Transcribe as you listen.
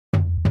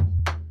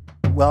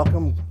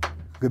welcome.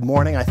 Good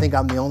morning. I think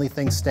I'm the only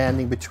thing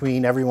standing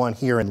between everyone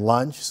here and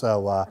lunch,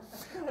 so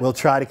we'll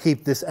try to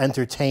keep this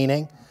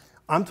entertaining.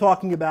 I'm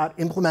talking about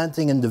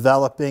implementing and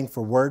developing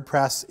for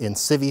WordPress in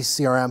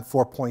CiviCRM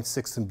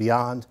 4.6 and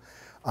beyond.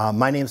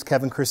 My name is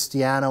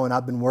Christiano, and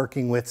I've been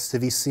working with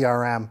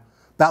CiviCRM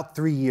about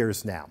 3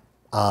 years now,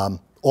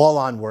 all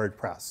on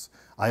WordPress.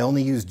 I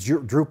only use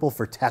Drupal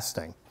for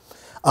testing.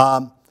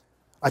 I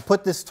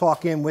put this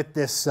talk in with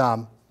this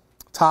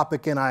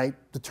topic, and I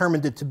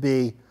determined it to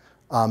be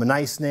a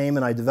nice name,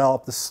 and I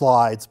developed the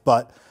slides.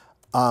 But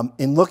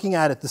in looking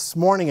at it this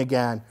morning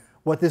again,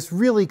 what this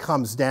really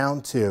comes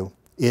down to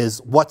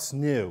is what's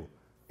new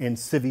in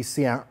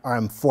CiviCRM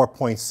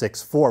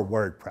 4.6 for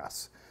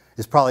WordPress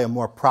is probably a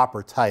more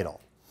proper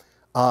title.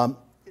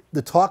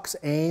 The talk's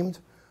aimed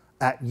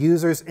at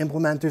users,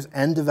 implementers,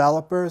 and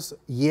developers.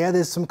 Yeah,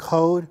 there's some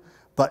code,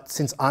 but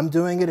since I'm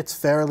doing it, it's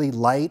fairly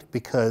light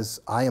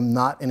because I am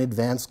not an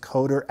advanced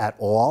coder at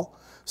all.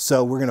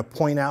 So we're going to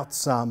point out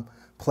some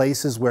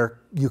places where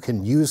you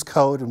can use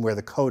code and where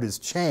the code is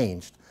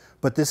changed.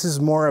 But this is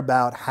more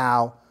about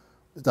how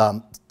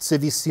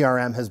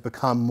CiviCRM has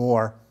become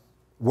more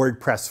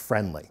WordPress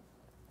friendly.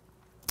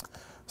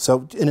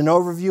 So in an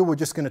overview, we're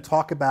just going to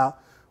talk about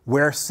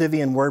where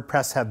Civi and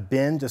WordPress have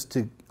been.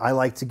 I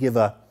like to give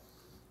a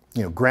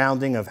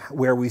grounding of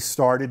where we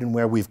started and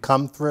where we've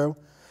come through.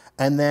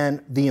 And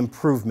then the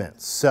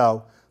improvements.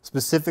 So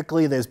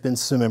specifically, there's been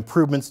some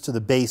improvements to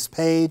the base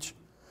page,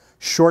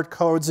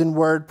 shortcodes in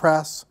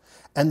WordPress,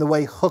 and the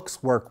way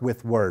hooks work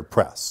with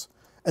WordPress.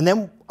 And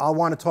then I'll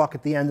want to talk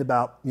at the end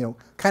about,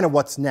 kind of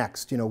what's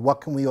next.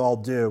 What can we all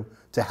do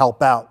to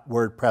help out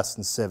WordPress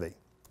and Civi?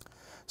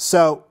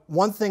 So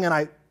one thing, and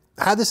I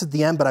had this at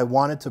the end, but I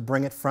wanted to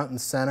bring it front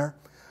and center.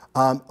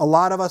 A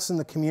lot of us in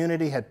the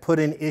community had put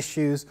in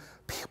issues,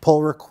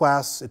 pull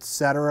requests,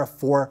 etc.,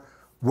 for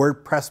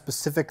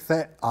WordPress-specific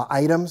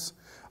items,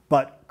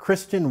 but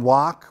Christian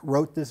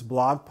wrote this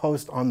blog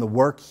post on the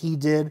work he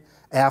did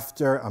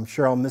after, I'm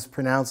sure I'll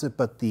mispronounce it,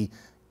 but the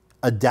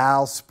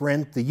ADAL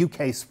sprint, the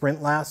UK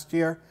sprint last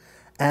year,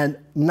 and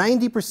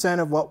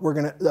 90% of what we're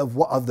going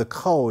to, of the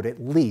code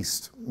at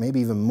least, maybe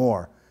even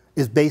more,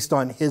 is based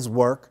on his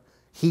work.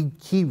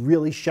 He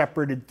really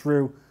shepherded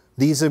through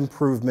these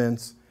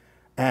improvements,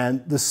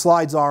 and the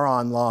slides are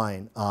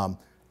online.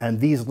 And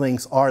these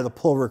links are the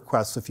pull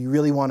requests. So if you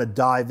really want to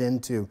dive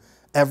into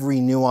every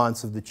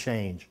nuance of the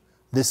change,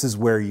 this is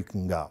where you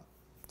can go.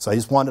 So I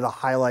just wanted to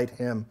highlight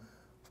him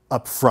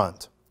up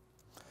front.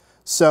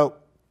 So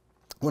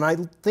when I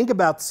think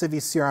about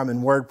CiviCRM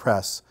and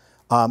WordPress,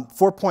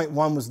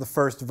 4.1 was the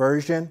first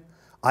version.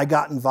 I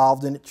got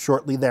involved in it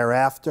shortly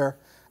thereafter.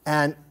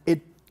 And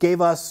it gave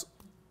us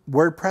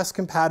WordPress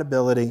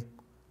compatibility,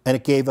 and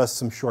it gave us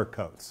some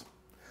shortcodes.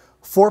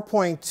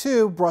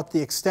 4.2 brought the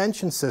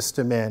extension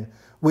system in,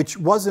 which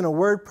wasn't a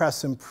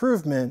WordPress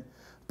improvement,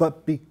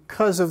 but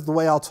because of the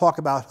way I'll talk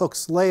about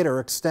hooks later,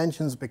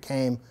 extensions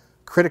became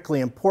critically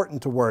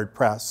important to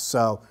WordPress,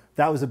 so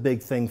that was a big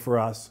thing for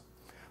us.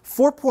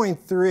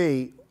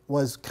 4.3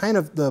 was kind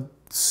of the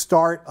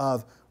start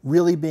of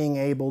really being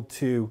able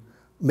to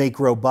make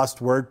robust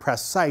WordPress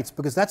sites,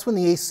 because that's when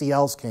the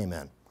ACLs came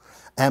in.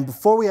 And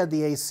before we had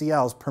the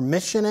ACLs,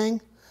 permissioning,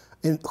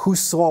 and who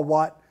saw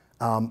what,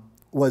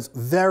 was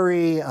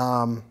very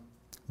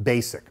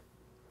basic.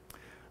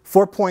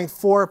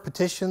 4.4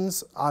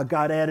 petitions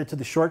got added to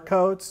the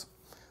shortcodes.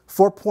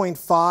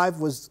 4.5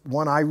 was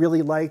one I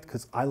really liked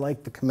because I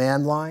liked the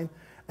command line.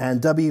 And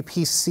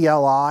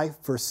WP-CLI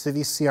for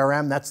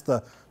CiviCRM, that's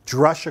the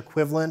Drush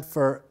equivalent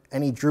for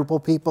any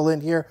Drupal people in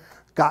here,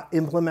 got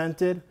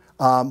implemented,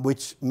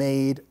 which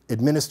made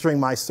administering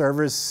my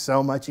servers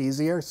so much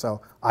easier.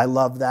 So I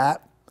love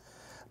that.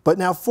 But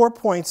now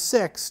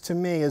 4.6 to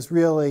me is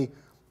really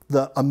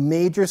a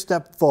major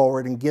step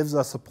forward and gives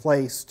us a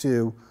place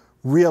to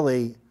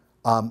really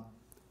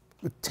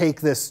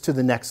take this to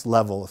the next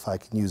level, if I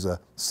can use a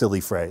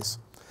silly phrase.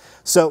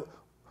 So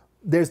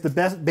there's the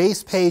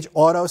base page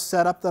auto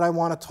setup that I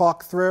want to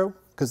talk through,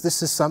 because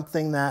this is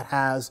something that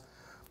has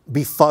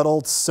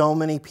befuddled so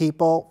many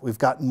people. We've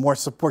gotten more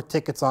support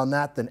tickets on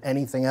that than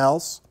anything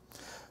else.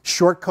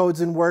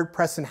 Shortcodes in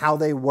WordPress and how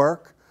they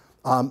work.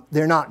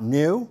 They're not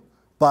new,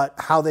 but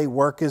how they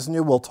work is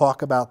new. We'll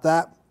talk about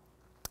that.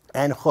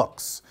 And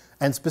hooks,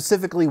 and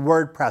specifically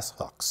WordPress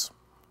hooks.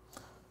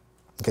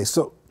 Okay,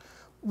 so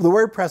the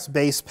WordPress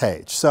base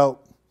page. So,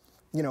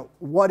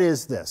 what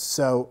is this?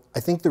 So I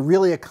think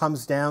really it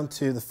comes down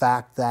to the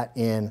fact that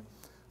in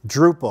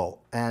Drupal,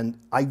 and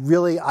I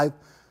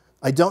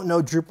don't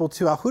know Drupal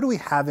too. Who do we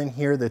have in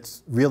here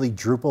that's really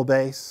Drupal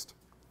based?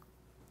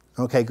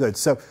 Okay, good.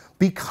 So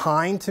be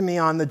kind to me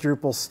on the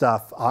Drupal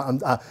stuff.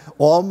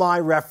 All my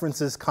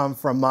references come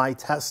from my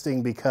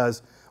testing,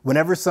 because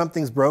whenever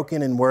something's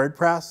broken in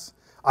WordPress,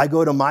 I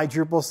go to my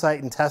Drupal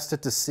site and test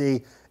it to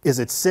see, is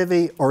it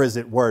Civi or is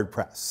it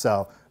WordPress?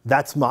 So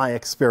that's my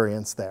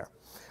experience there.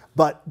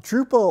 But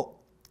Drupal,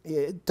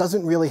 it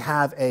doesn't really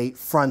have a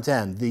front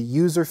end. The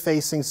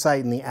user-facing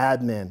site and the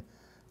admin,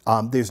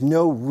 there's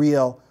no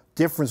real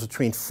difference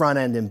between front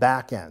end and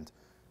back end.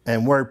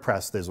 and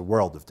WordPress, there's a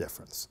world of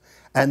difference.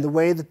 And the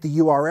way that the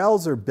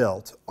URLs are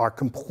built are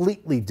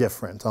completely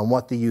different on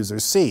what the user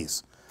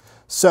sees.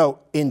 So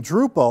in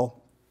Drupal,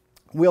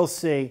 we'll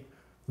see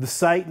the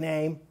site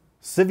name,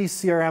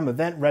 CiviCRM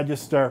event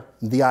register,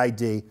 the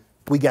ID,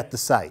 we get the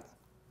site.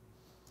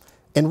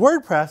 In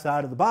WordPress,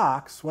 out of the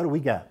box, what do we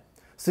get?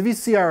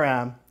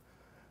 CiviCRM,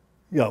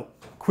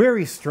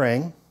 query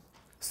string,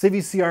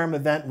 CiviCRM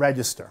event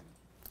register.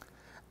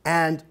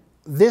 And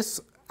this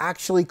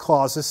actually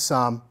causes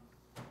some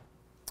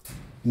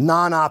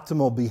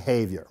non-optimal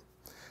behavior.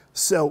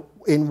 So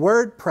in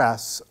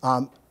WordPress,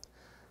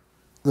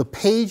 the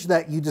page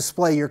that you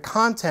display your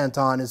content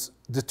on is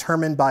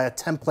determined by a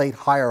template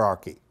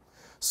hierarchy.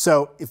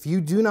 So if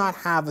you do not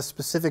have a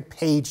specific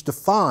page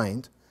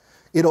defined,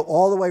 it'll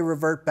all the way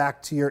revert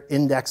back to your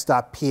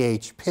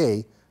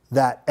index.php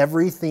that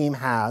every theme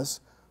has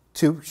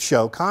to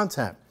show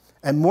content.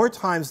 And more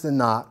times than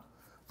not,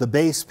 the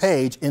base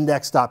page,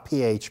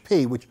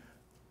 index.php, which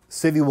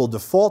Civi will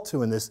default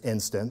to in this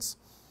instance,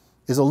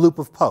 is a loop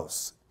of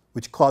posts,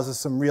 which causes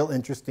some real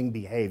interesting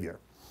behavior.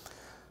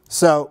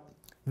 So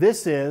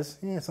this is,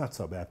 it's not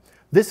so bad.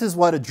 This is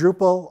what a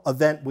Drupal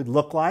event would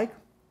look like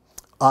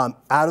out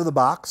of the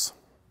box.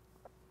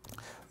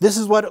 This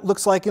is what it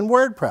looks like in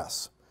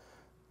WordPress.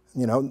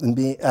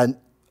 And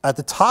at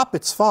the top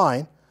it's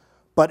fine,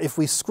 but if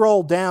we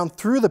scroll down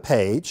through the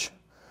page,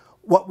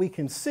 what we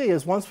can see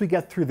is once we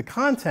get through the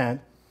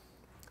content,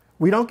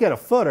 we don't get a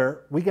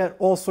footer, we get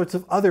all sorts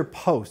of other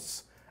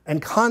posts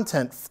and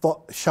content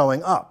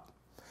showing up.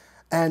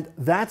 And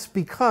that's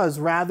because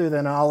rather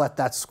than, I'll let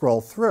that scroll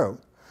through,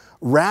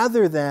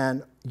 rather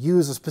than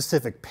use a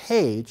specific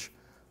page,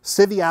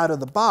 Civi out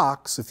of the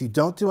box, if you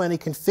don't do any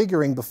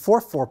configuring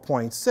before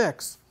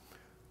 4.6,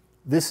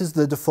 this is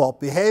the default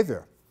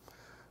behavior.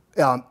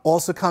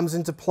 Also comes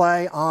into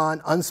play on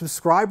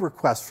unsubscribe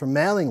requests from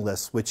mailing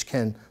lists, which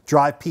can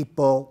drive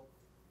people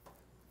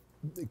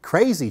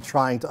crazy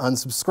trying to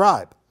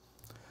unsubscribe.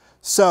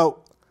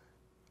 So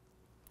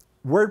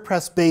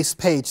WordPress-based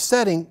page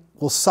setting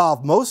will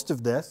solve most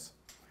of this.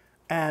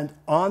 And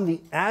on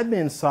the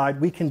admin side,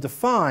 we can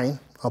define,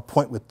 I'll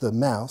point with the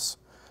mouse,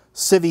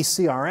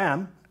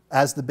 CiviCRM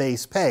as the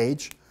base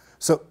page.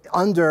 So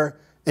under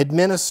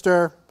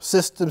Administer,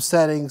 System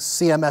Settings,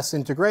 CMS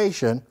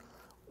Integration,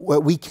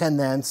 we can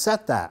then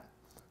set that.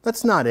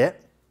 That's not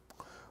it.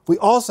 We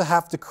also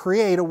have to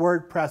create a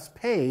WordPress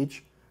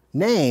page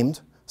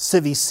named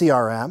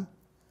CiviCRM,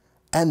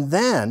 and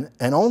then,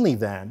 and only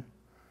then,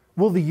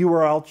 will the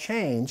URL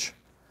change,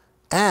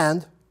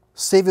 and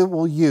Civi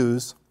will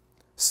use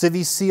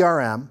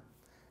CiviCRM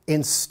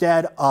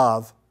instead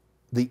of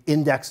the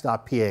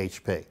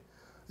index.php.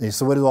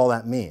 So what does all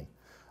that mean?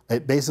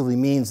 It basically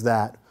means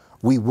that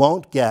we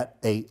won't get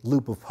a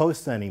loop of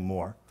posts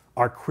anymore.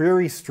 Our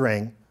query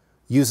string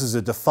uses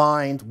a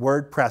defined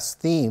WordPress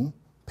theme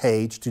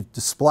page to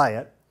display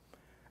it.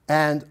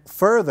 And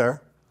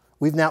further,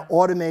 we've now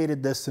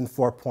automated this in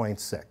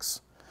 4.6.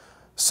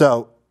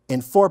 So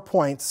in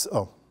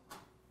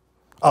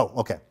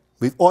okay.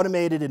 We've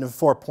automated it in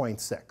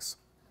 4.6.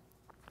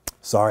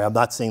 Sorry, I'm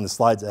not seeing the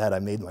slides ahead. I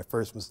made my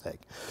first mistake.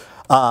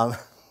 And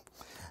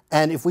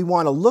if we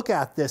want to look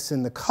at this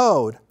in the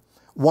code,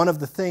 one of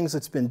the things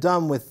that's been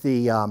done with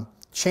the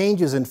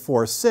changes in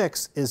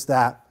 4.6 is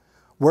that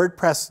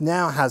WordPress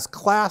now has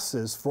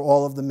classes for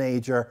all of the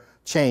major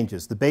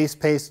changes. The base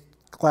page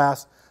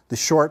class, the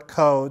short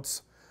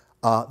codes,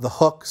 the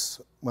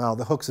hooks. Well,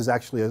 the hooks is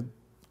actually a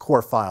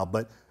core file,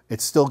 but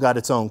it's still got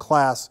its own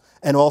class,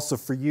 and also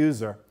for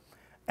user.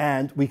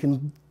 And we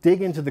can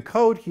dig into the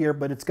code here,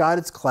 but it's got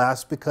its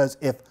class because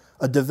if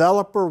a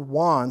developer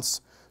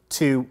wants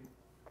to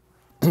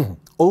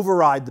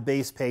override the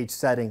base page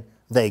setting,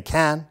 they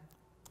can.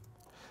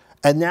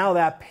 And now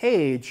that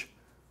page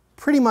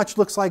pretty much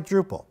looks like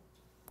Drupal.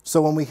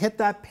 So when we hit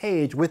that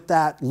page with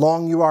that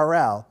long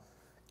URL,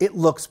 it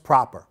looks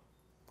proper.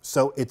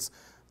 So it's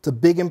a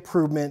big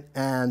improvement,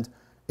 and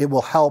it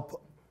will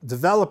help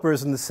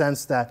developers in the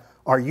sense that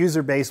our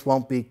user base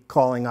won't be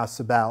calling us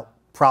about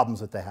problems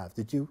that they have.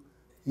 Did you?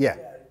 Yeah.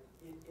 And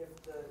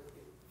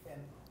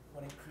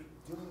when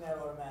doing that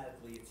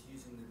automatically, it's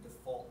using the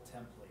default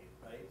template,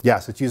 right?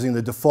 Yes, it's using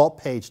the default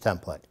page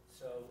template.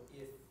 So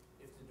if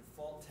the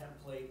default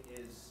template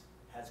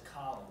has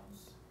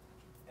columns,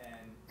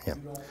 and you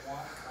don't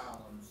want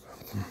columns,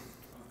 you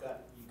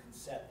can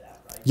set that,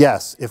 right?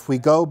 Yes, if we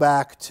go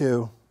back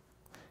to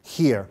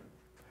here,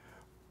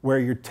 where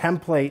your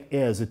template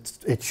is,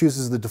 it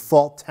chooses the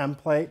default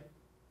template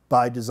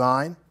by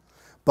design,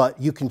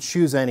 but you can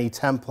choose any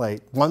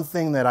template. One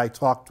thing that I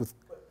talked with,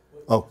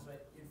 in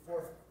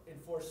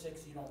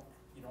 4.6 you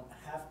don't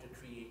have to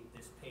create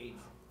this page,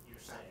 you're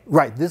saying.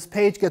 Right, this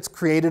page gets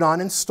created on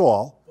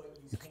install.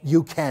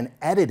 You can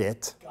edit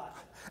it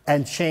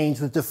and change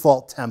the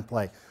default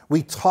template.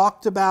 We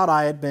talked about,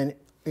 I had been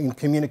in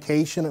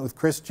communication with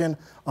Christian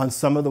on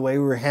some of the way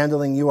we were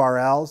handling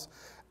URLs,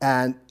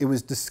 and it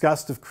was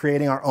discussed of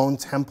creating our own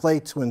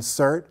template to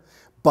insert,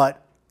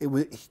 but it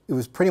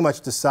was pretty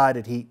much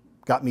decided he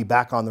got me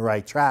back on the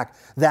right track,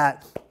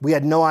 that we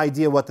had no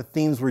idea what the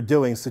themes were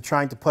doing, so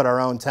trying to put our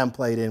own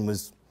template in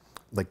was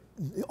like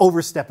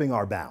overstepping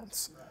our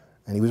bounds.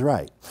 And he was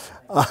right.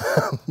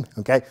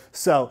 Okay,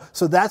 so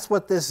that's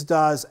what this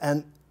does,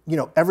 and you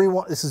know,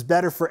 this is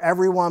better for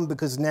everyone,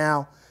 because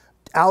now,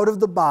 out of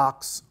the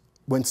box,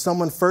 when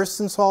someone first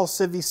installs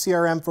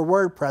CiviCRM for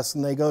WordPress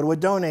and they go to a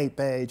donate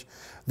page,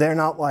 they're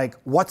not like,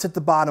 what's at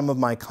the bottom of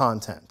my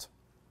content?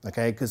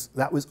 Okay, because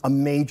that was a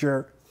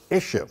major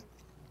issue.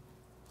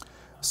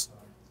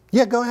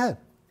 Yeah, go ahead.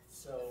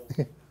 So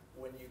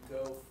when you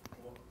go,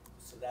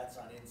 so that's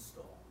on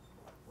install.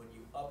 When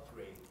you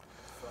upgrade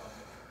from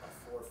a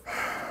 4.5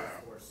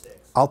 to a 4.6.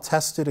 I'll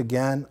test it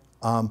again.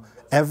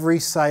 Every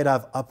site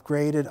I've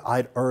upgraded,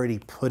 I'd already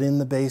put in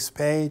the base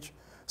page.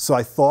 So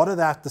I thought of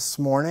that this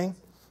morning,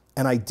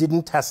 and I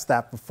didn't test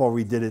that before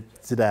we did it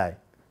today.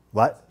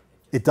 What?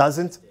 It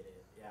doesn't?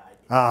 Yeah,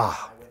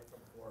 Ah. I went from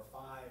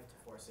 4.5 to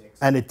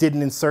 4.6. And it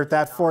didn't insert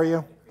that for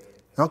you?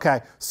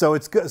 Okay, so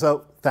it's good.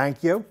 So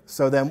thank you.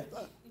 So then, If you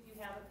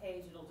have a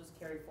page, it'll just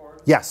carry forward.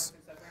 yes,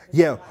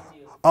 yeah.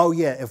 Oh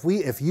yeah. If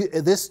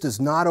this does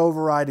not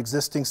override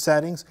existing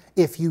settings.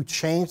 If you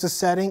change the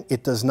setting,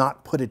 it does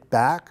not put it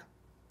back.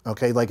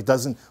 Okay, like it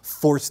doesn't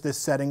force this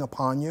setting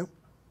upon you.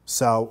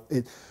 So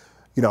it,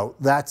 you know,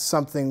 that's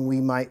something we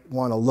might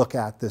want to look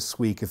at this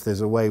week. If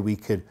there's a way we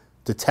could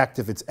detect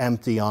if it's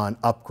empty on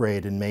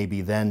upgrade and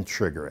maybe then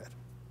trigger it.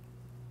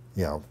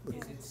 You know.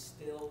 Is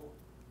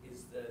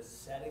the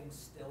settings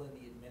still in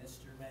the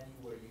administer menu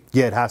where you?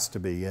 Yeah, it has to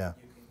be. Yeah.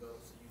 You can go.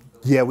 So you can go.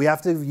 Yeah, we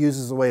have to use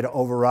as a way to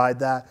override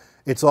that.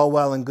 It's all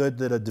well and good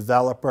that a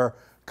developer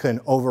can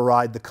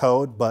override the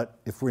code, but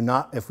if we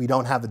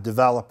don't have a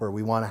developer,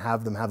 we want to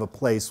have them have a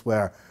place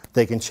where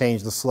they can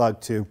change the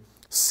slug to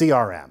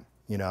CRM,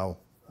 you know,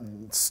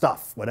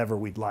 stuff, whatever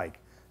we'd like,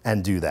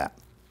 and do that.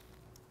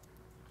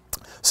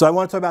 So I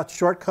want to talk about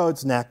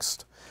shortcodes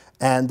next,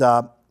 and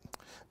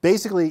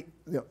basically,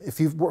 you know, if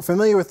you're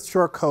familiar with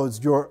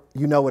shortcodes,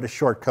 you know what a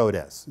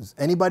shortcode is. Does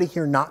anybody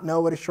here not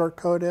know what a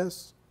shortcode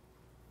is?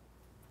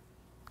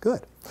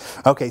 Good.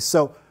 Okay,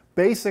 so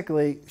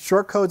basically,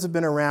 shortcodes have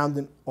been around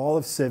in all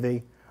of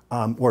Civi,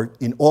 or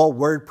in all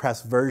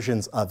WordPress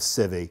versions of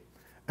Civi,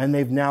 and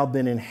they've now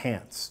been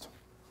enhanced.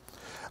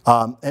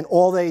 And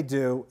all they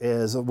do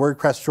is a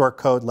WordPress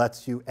shortcode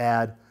lets you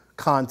add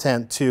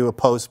content to a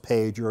post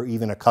page or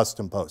even a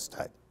custom post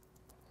type.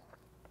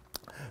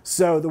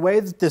 So the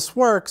way that this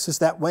works is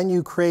that when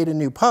you create a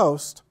new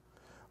post,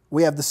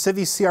 we have the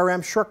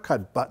CiviCRM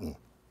shortcut button.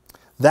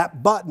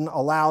 That button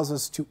allows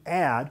us to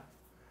add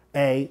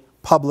a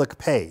public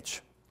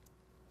page.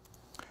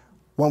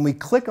 When we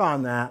click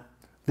on that,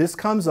 this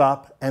comes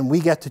up and we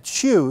get to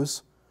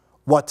choose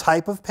what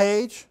type of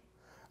page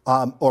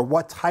or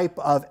what type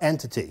of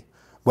entity,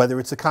 whether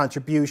it's a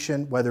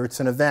contribution, whether it's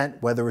an event,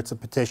 whether it's a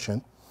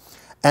petition.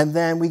 And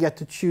then we get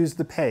to choose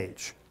the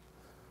page.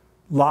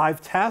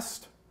 Live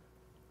test,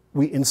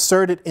 we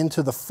insert it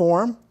into the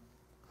form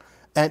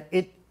and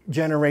it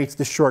generates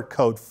the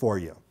shortcode for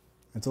you.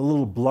 It's a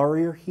little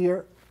blurrier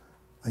here.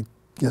 I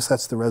guess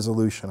that's the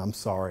resolution, I'm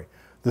sorry.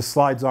 The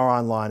slides are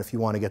online if you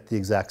want to get the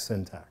exact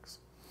syntax.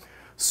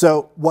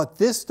 So what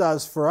this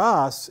does for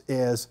us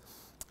is,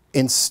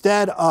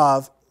 instead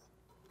of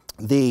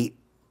the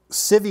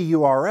Civi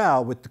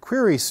URL with the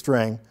query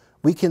string,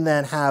 we can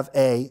then have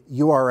a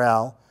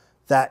URL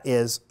that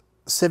is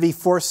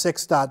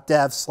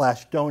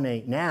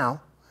civi46.dev/donate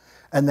now,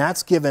 and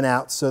that's given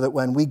out so that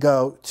when we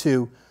go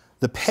to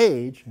the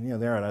page, you know,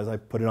 there it is, I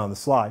put it on the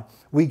slide,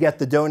 we get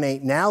the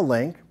donate now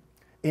link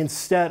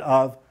instead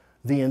of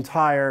the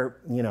entire,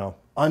 you know,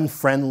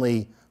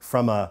 unfriendly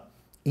from a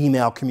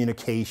email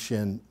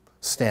communication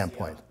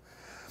standpoint.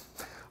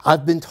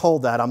 I've been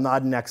told that. I'm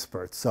not an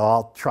expert, so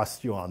I'll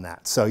trust you on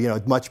that. So, you know,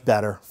 it's much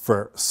better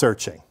for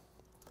searching.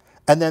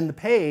 And then the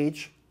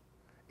page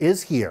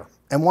is here.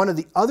 And one of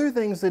the other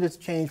things that has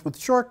changed with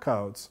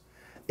shortcodes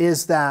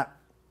is that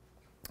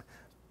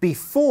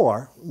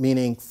before,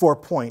 meaning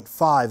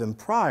 4.5 and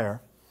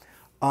prior,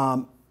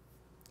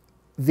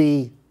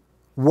 the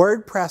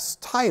WordPress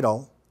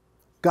title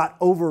got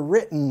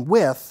overwritten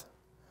with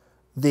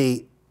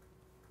the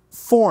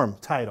form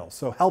title.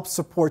 So help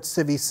support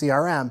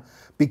CiviCRM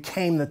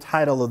became the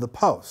title of the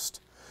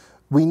post.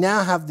 We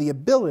now have the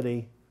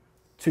ability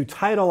to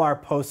title our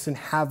posts and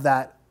have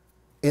that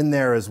in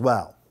there as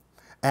well.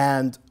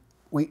 And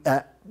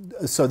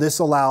so this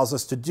allows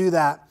us to do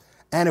that.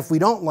 And if we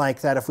don't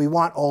like that, if we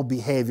want old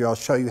behavior, I'll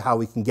show you how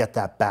we can get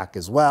that back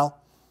as well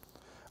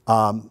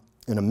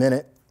in a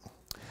minute.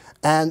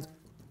 And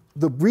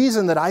the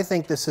reason that I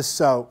think this is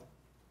so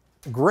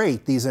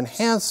great, these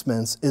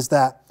enhancements, is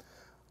that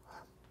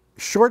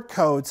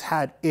shortcodes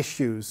had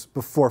issues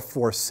before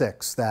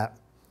 4.6 that,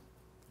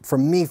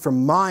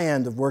 from my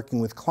end of working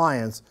with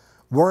clients,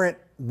 weren't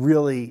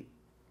really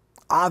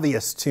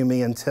obvious to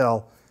me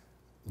until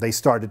they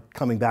started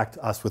coming back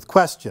to us with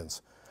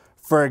questions.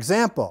 For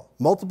example,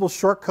 multiple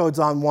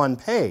shortcodes on one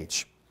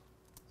page.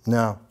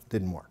 No,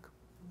 didn't work.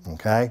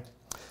 Okay?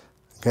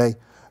 Okay?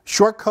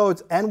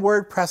 Shortcodes and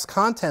WordPress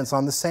contents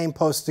on the same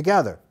post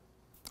together.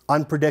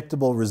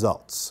 unpredictable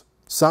results.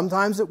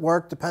 Sometimes it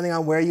worked depending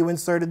on where you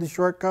inserted the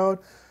shortcode.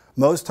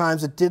 Most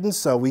times it didn't,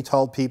 so we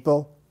told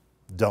people,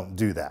 don't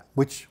do that,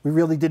 which we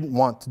really didn't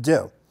want to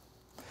do.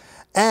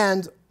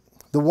 And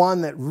the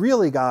one that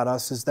really got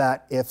us is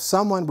that if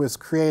someone was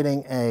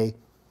creating a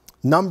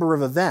number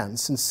of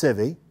events in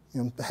Civi,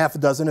 half a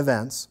dozen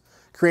events,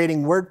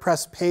 creating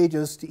WordPress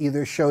pages to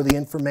either show the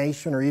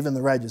information or even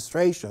the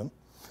registration,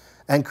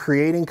 and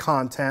creating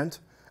content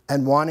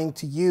and wanting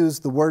to use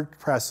the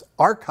WordPress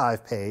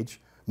archive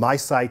page, my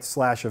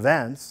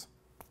site/events,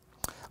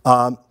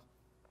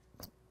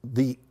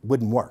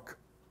 wouldn't work.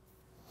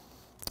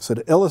 So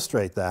to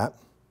illustrate that,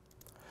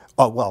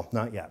 oh, well,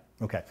 not yet.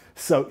 Okay,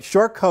 so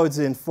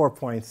shortcodes in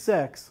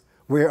 4.6,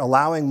 we're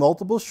allowing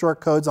multiple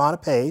shortcodes on a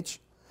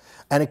page,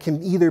 and it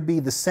can either be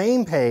the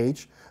same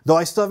page, though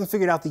I still haven't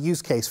figured out the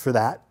use case for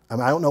that. I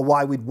mean, I don't know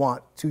why we'd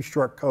want two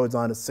shortcodes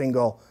on a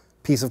single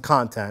piece of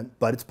content,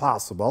 but it's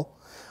possible,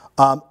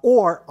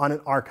 or on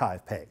an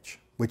archive page,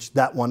 which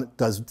that one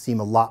does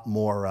seem a lot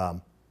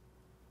more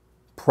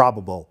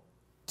probable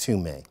to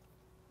me.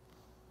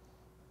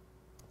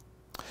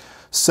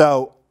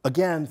 So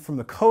again, from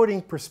the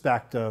coding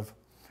perspective,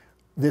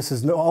 this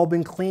has all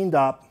been cleaned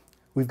up.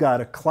 We've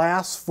got a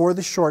class for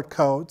the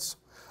shortcodes,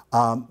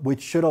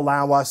 which should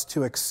allow us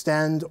to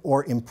extend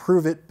or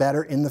improve it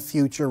better in the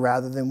future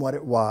rather than what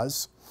it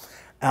was.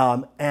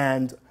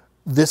 And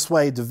this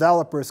way,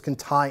 developers can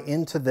tie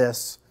into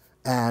this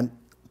and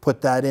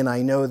put that in.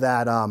 I know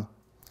that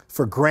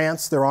for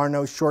grants, there are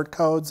no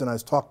shortcodes, and I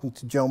was talking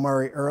to Joe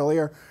Murray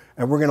earlier,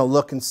 and we're going to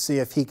look and see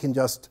if he can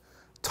just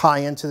tie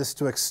into this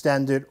to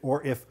extend it,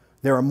 or if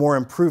there are more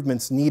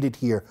improvements needed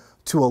here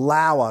to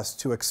allow us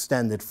to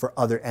extend it for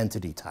other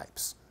entity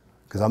types.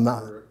 Because I'm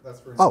not.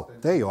 Oh,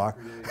 there you are.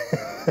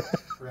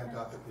 Grant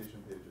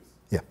application pages.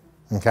 Yeah.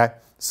 Okay.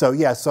 So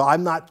yeah. So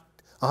I'm not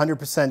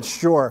 100%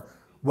 sure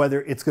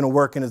whether it's going to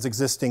work in its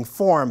existing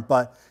form,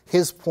 but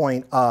his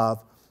point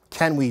of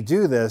can we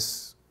do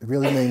this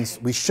really means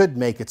we should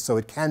make it so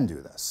it can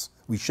do this.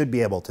 We should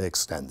be able to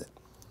extend it.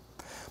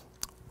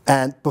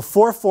 And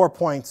before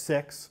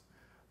 4.6,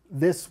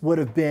 this would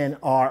have been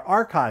our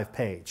archive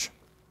page.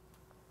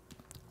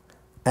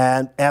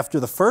 And after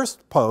the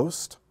first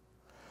post,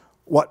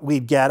 what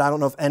we'd get, I don't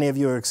know if any of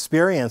you have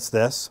experienced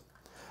this,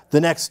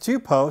 the next two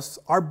posts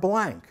are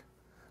blank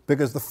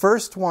because the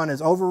first one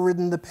has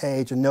overridden the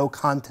page and no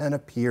content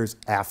appears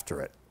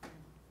after it.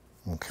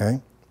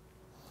 Okay?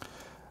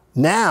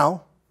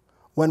 Now,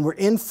 when we're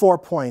in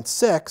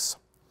 4.6,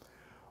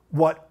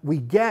 what we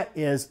get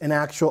is an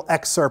actual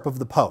excerpt of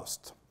the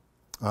post.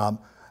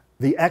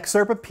 The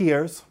excerpt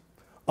appears,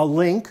 a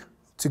link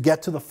to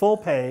get to the full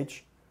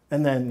page,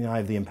 and then I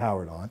have the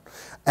empowered on.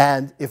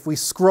 And if we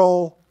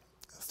scroll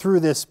through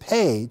this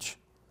page,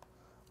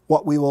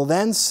 what we will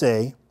then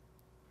see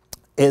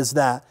is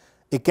that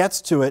it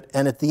gets to it,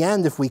 and at the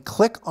end, if we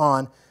click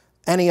on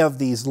any of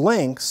these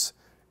links,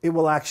 it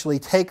will actually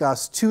take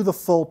us to the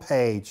full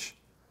page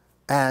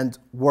and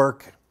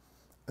work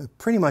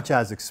pretty much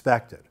as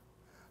expected.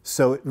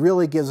 So it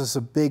really gives us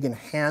a big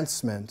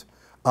enhancement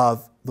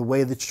of the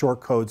way that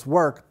shortcodes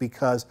work,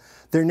 because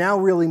they're now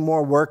really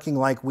more working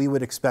like we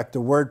would expect a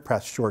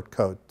WordPress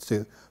shortcode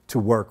to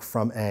work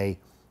from the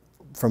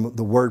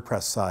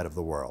WordPress side of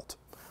the world.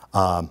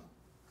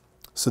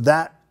 So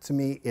that, to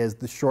me, is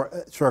the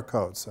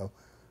shortcode. So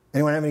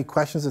anyone have any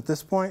questions at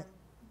this point?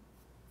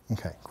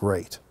 Okay,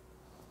 great.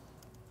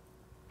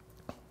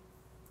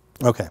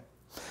 Okay,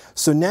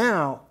 so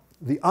now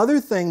the other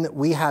thing that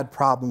we had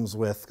problems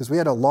with, because we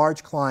had a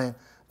large client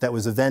that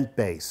was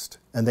event-based,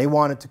 and they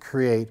wanted to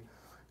create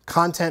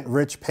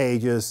content-rich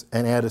pages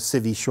and add a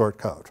Civi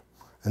shortcode.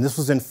 And this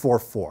was in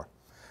 4.4.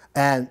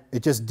 And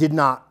it just did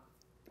not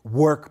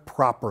work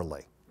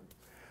properly.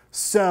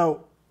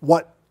 So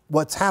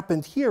what's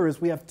happened here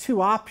is we have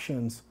two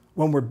options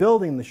when we're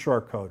building the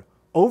shortcode.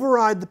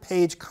 Override the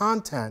page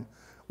content,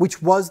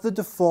 which was the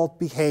default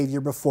behavior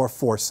before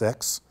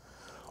 4.6,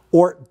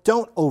 or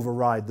don't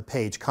override the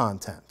page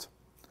content.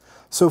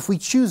 So if we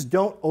choose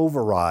don't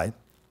override,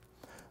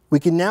 we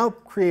can now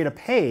create a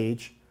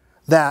page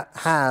that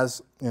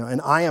has,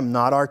 and I am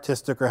not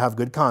artistic or have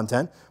good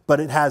content, but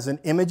it has an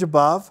image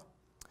above,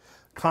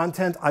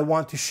 content I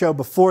want to show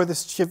before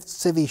this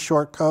Civi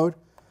shortcode,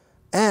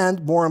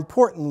 and more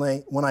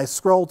importantly, when I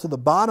scroll to the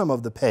bottom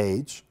of the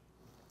page,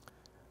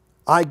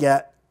 I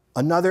get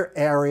another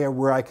area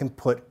where I can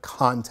put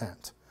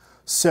content.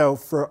 So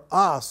for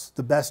us,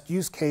 the best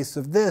use case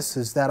of this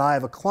is that I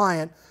have a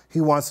client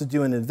who wants to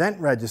do an event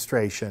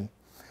registration.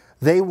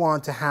 They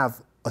want to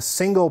have a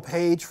single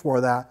page for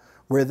that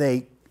where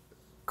they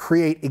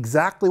create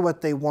exactly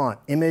what they want,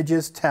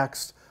 images,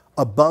 text,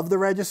 above the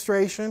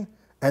registration,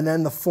 and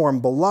then the form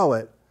below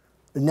it.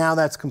 Now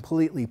that's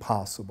completely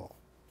possible.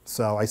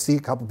 So I see a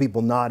couple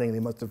people nodding. They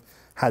must have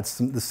had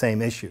the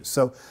same issues.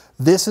 So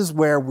this is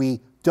where we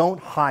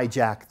don't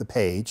hijack the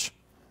page.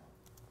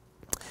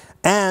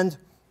 And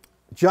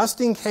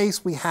just in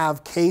case we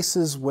have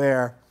cases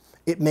where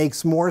it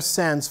makes more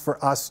sense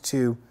for us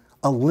to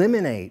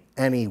eliminate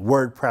any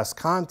WordPress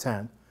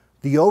content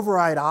the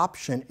override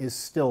option is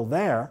still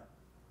there,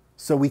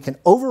 so we can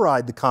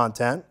override the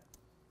content,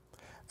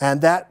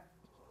 and that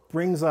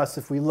brings us,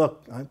 if we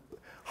look,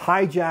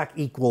 hijack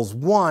equals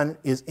 1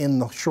 is in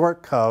the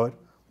short code,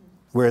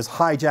 whereas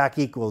hijack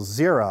equals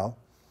 0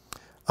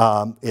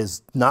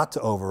 is not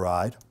to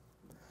override.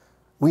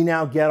 We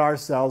now get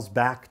ourselves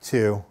back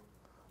to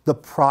the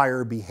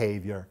prior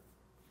behavior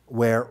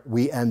where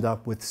we end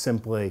up with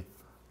simply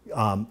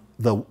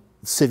the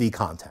Civi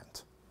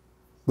content,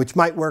 which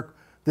might work.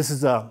 This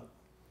is a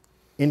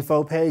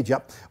info page,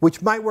 yep,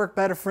 which might work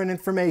better for an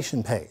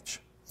information page.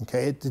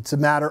 Okay, it's a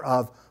matter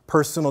of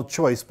personal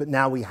choice, but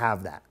now we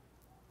have that.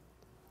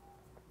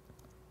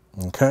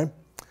 Okay,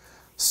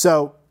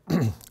 so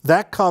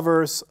that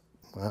covers,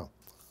 wow,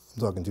 I'm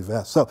talking too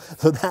fast. So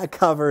that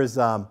covers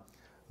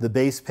the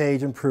base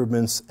page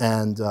improvements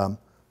and the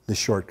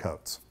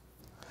shortcodes.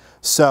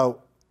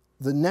 So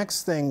the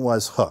next thing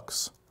was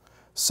hooks.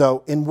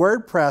 So in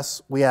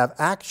WordPress, we have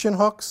action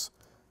hooks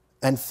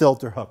and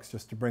filter hooks,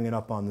 just to bring it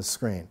up on the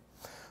screen.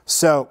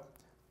 So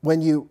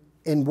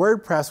in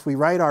WordPress, we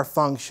write our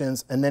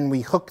functions and then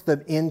we hook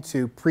them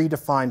into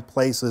predefined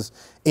places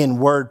in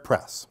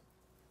WordPress.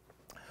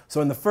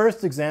 So in the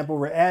first example,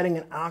 we're adding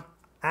an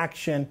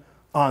action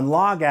on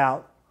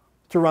logout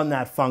to run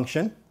that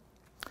function.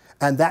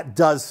 And that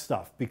does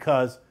stuff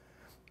because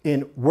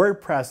in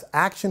WordPress,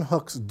 action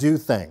hooks do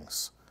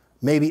things.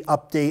 Maybe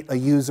update a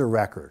user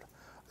record,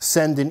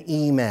 send an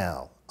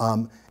email.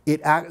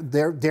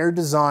 They're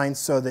designed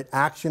so that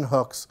action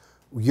hooks,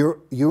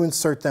 you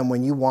insert them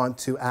when you want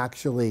to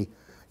actually,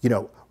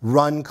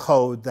 run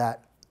code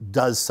that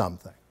does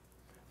something.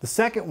 The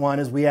second one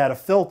is we add a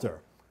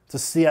filter. It's a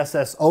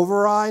CSS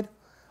override,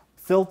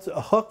 filter,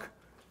 a hook,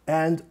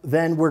 and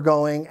then we're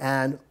going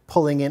and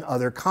pulling in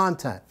other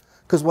content.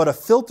 Because what a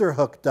filter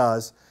hook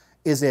does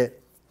is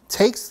it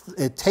takes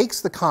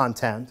the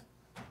content,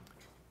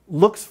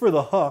 looks for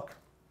the hook,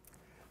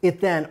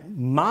 it then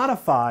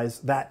modifies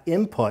that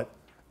input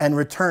and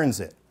returns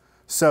it.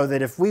 So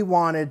that if we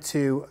wanted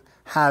to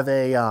have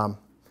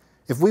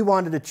if we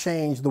wanted to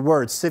change the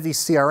word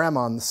CiviCRM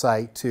on the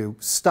site to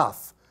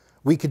stuff,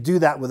 we could do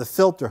that with a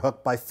filter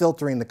hook by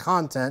filtering the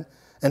content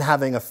and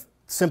having a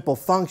simple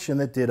function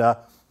that did a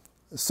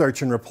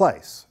search and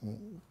replace.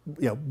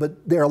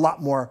 But there are a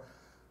lot more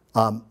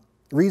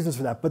reasons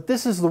for that. But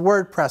this is the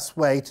WordPress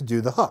way to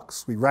do the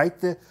hooks. We write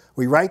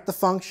the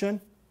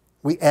function,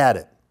 we add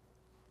it.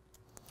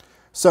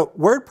 So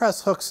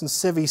WordPress hooks and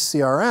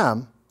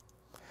CiviCRM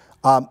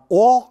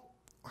all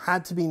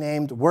had to be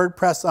named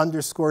WordPress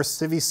underscore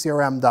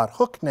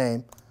CiviCRM.hook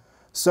name.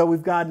 So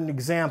we've got an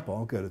example.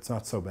 Oh, good, it's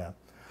not so bad.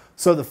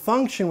 So the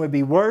function would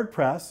be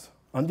WordPress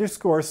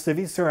underscore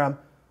CiviCRM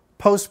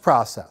post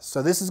process.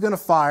 So this is going to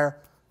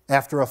fire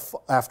after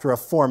a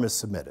form is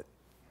submitted.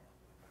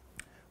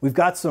 We've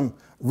got some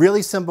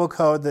really simple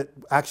code that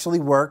actually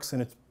works,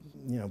 and it's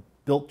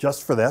built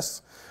just for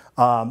this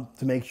to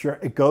make sure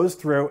it goes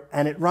through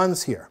and it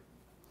runs here.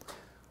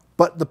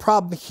 But the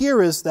problem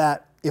here is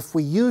that if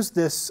we use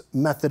this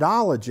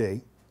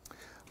methodology,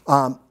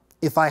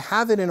 if I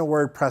have it in a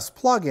WordPress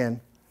plugin,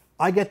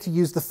 I get to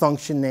use the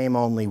function name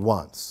only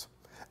once.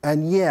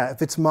 And yeah,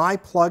 if it's my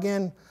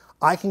plugin,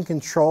 I can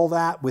control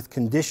that with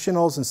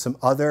conditionals and some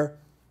other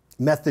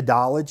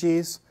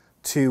methodologies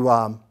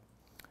to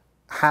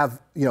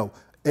have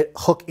it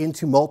hook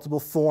into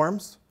multiple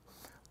forms.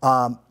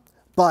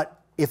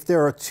 But if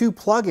there are two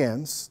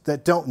plugins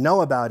that don't know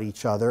about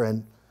each other,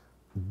 and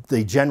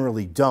they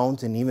generally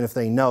don't, and even if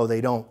they know,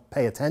 they don't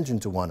pay attention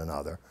to one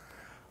another,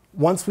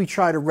 once we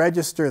try to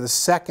register the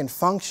second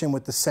function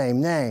with the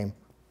same name,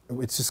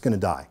 it's just going to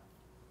die.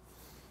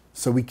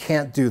 So we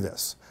can't do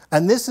this.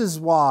 And this is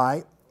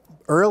why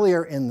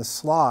earlier in the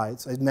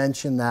slides I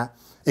mentioned that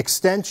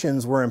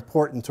extensions were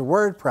important to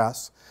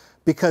WordPress,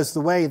 because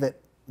the way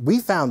that we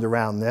found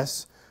around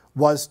this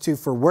was to,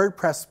 for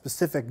WordPress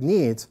specific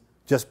needs,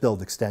 just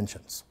build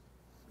extensions.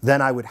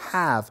 Then I would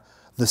have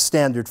the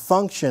standard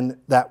function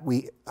that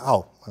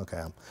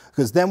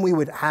because then we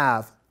would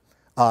have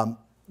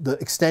the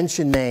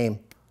extension name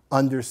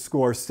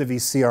underscore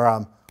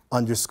CiviCRM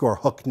underscore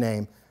hook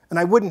name, and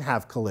I wouldn't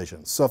have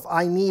collisions. So if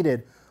I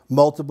needed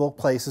multiple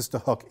places to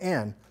hook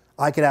in,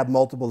 I could have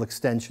multiple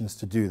extensions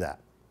to do that.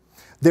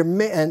 There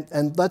may,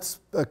 and let's,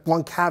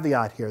 one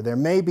caveat here, there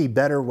may be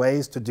better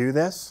ways to do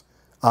this.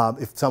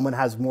 If someone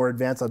has more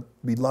advanced,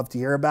 we'd love to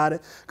hear about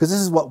it, because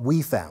this is what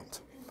we found.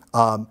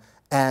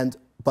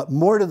 But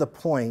more to the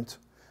point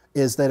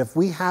is that if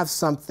we have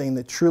something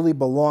that truly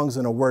belongs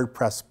in a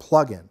WordPress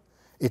plugin,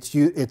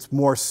 it's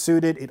more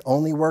suited, it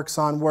only works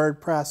on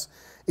WordPress,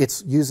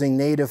 it's using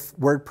native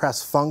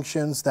WordPress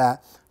functions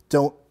that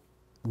don't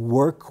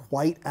work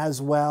quite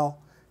as well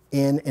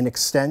in an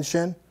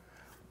extension.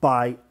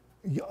 By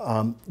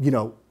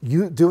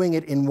you doing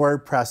it in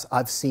WordPress,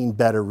 I've seen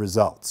better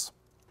results.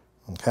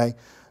 Okay?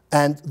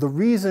 And the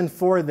reason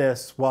for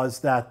this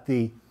was that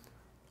the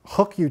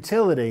hook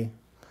utility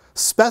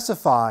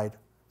specified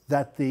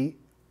that the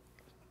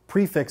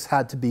prefix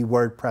had to be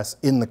WordPress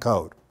in the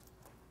code.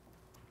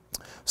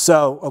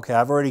 So, okay,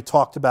 I've already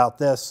talked about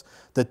this.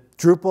 The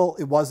Drupal,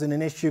 it wasn't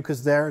an issue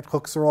because their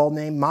hooks are all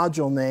named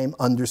module name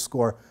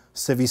underscore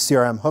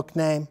CiviCRM hook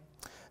name.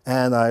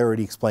 And I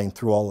already explained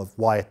through all of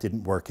why it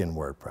didn't work in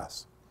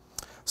WordPress.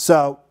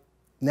 So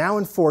now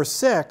in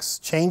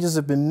 4.6, changes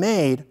have been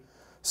made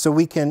so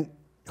we can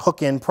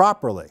hook in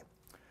properly.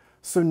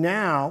 So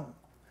now,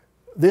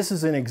 this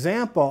is an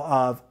example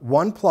of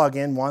one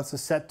plugin wants to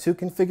set two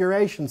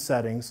configuration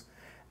settings,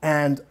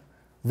 and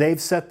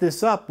they've set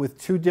this up with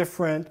two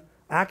different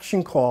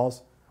action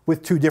calls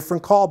with two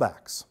different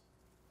callbacks,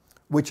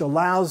 which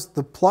allows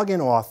the plugin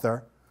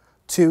author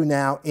to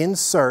now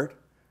insert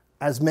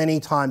as many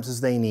times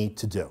as they need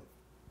to do.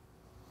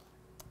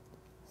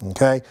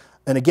 Okay?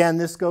 And again,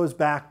 this goes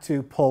back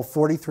to pull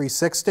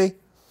 4360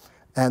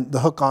 and the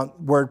hook on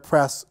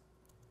WordPress.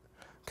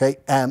 Okay?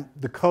 And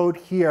the code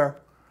here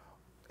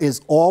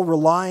is all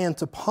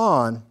reliant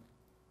upon,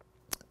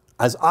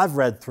 as I've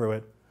read through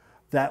it,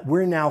 that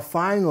we're now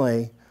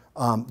finally,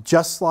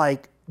 just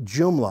like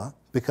Joomla,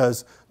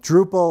 because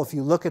Drupal, if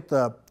you look at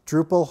the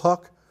Drupal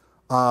hook,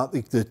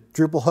 the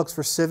Drupal hooks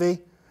for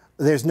Civi,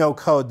 there's no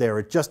code there.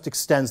 It just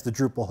extends the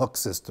Drupal hook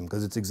system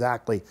because it's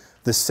exactly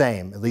the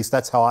same. At least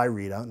that's how I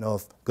read. I don't know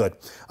if, good.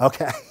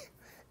 Okay.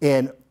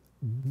 And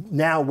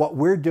now what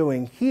we're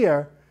doing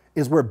here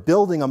is we're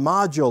building a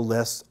module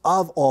list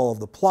of all of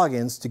the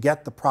plugins to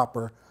get the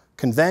proper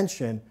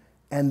convention,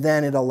 and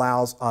then it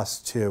allows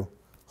us to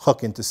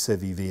hook into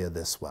Civi via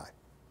this way.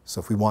 So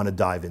if we want to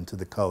dive into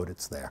the code,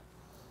 it's there.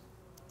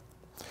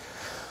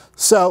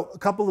 So a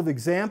couple of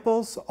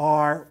examples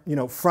are,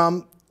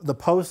 from the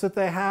post that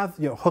they have,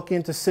 hook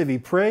into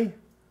CiviPre.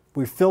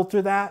 We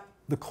filter that,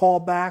 the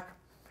callback.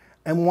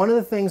 And one of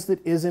the things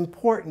that is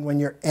important when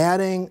you're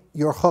adding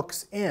your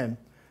hooks in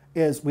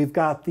is we've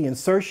got the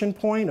insertion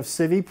point of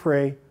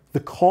CiviPre, the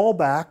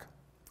callback,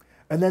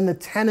 and then the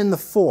 10 and the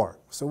 4.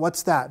 So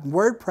what's that? In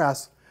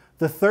WordPress,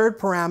 the third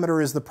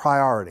parameter is the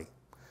priority.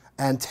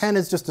 And 10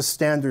 is just a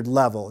standard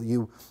level.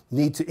 You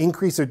need to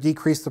increase or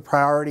decrease the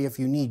priority if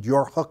you need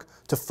your hook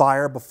to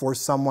fire before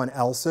someone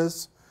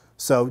else's.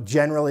 So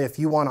generally, if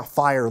you want to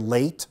fire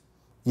late,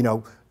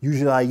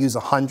 usually I use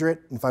 100.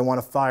 If I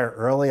want to fire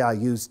early, I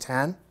use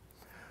 10.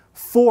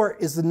 4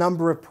 is the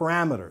number of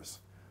parameters.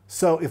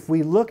 So if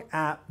we look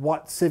at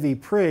what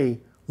CiviPre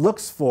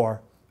looks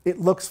for, it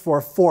looks for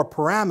 4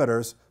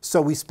 parameters,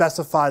 so we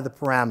specify the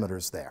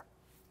parameters there.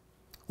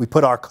 We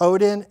put our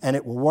code in, and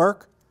it will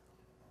work.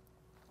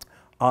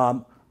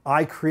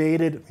 I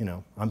created,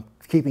 I'm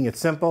keeping it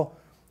simple.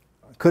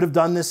 Could have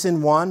done this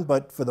in 1,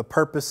 but for the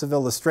purpose of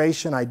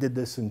illustration, I did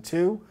this in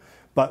 2.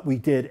 But we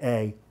did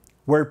a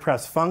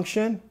WordPress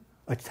function,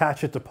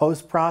 attach it to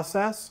post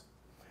process,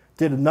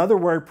 did another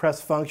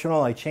WordPress function,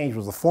 all I changed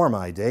was the form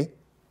ID,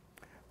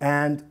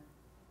 and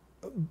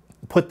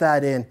put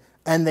that in,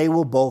 and they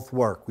will both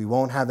work. We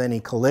won't have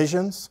any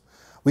collisions.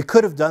 We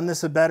could have done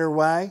this a better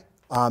way,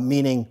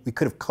 meaning we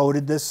could have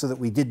coded this so that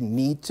we didn't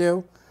need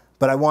to,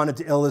 but I wanted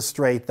to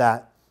illustrate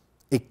that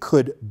it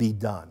could be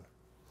done.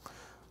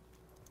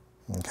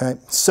 Okay,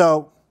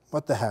 so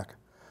what the heck?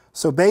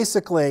 So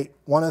basically,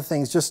 one of the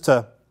things, just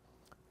to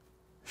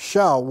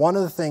show, one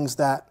of the things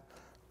that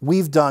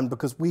we've done,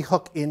 because we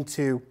hook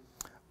into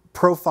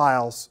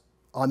profiles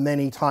on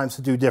many times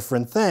to do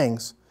different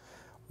things,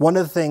 one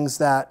of the things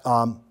that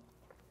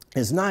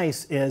is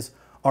nice is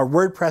our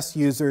WordPress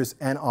users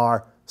and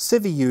our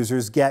Civi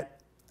users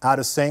get out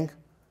of sync.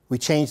 We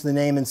change the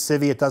name in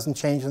Civi, it doesn't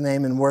change the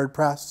name in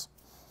WordPress.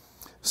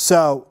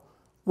 So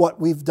what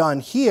we've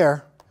done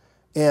here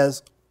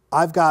is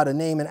I've got a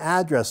name and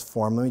address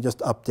form. Let me just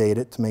update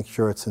it to make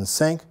sure it's in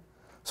sync.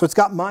 So it's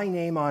got my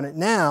name on it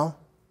now.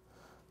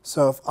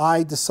 So if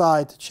I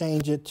decide to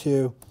change it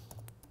to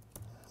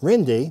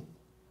Rindy,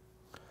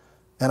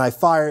 and I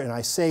fire and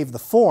I save the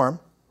form,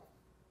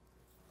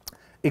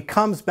 it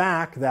comes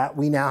back that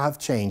we now have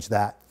changed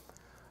that.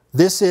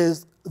 This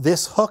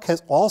hook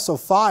has also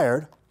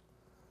fired,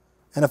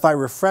 and if I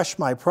refresh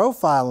my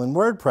profile in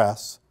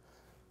WordPress,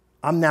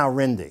 I'm now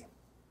Rindy.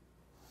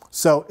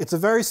 So it's a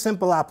very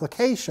simple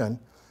application,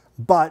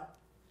 but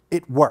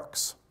it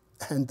works.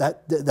 And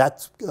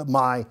that's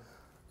my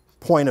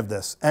point of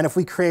this. And if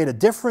we create a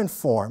different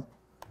form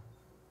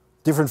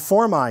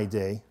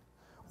ID,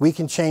 we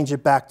can change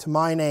it back to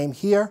my name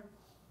here.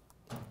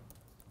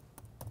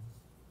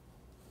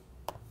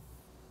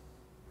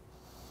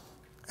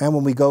 And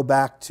when we go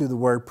back to the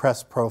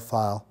WordPress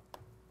profile,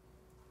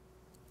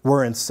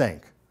 we're in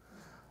sync.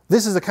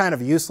 This is a kind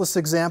of useless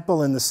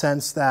example in the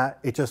sense that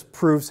it just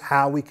proves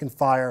how we can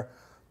fire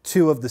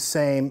 2 of the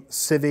same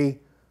Civi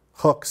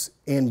hooks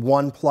in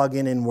one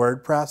plugin in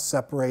WordPress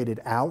separated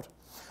out.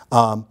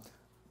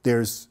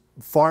 There's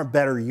far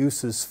better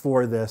uses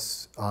for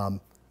this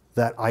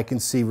that I can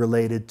see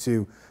related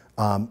to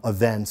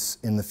events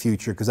in the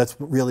future, because that's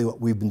really what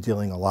we've been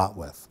dealing a lot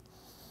with.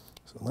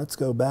 So let's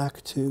go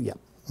back to, yeah,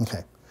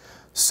 okay.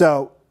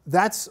 So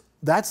that's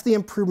the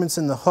improvements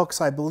in the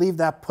hooks. I believe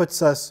that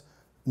puts us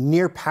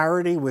near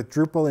parity with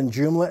Drupal and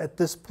Joomla at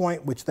this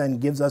point, which then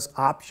gives us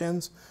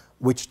options,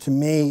 which to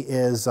me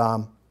is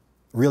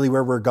really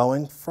where we're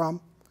going from.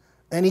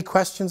 Any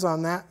questions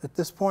on that at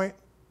this point?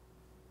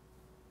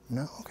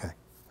 No? Okay.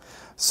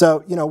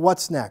 So,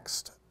 what's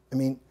next? I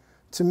mean,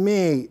 to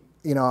me,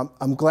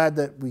 I'm glad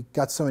that we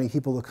got so many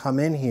people to come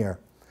in here.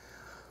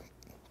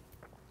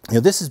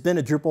 This has been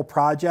a Drupal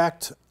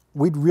project.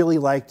 We'd really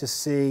like to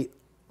see,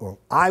 or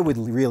I would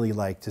really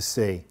like to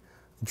see,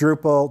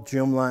 Drupal,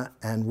 Joomla,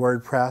 and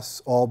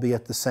WordPress all be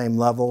at the same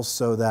level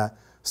so that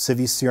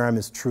CiviCRM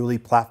is truly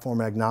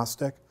platform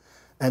agnostic.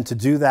 And to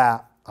do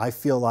that, I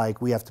feel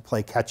like we have to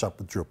play catch up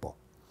with Drupal.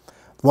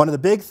 One of the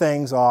big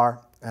things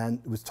are, and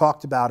it was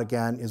talked about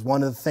again, is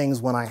one of the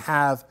things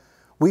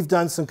we've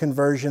done some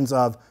conversions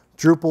of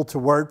Drupal to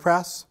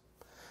WordPress,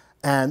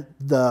 and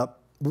the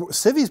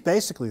Civi's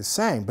basically the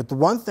same, but the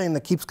one thing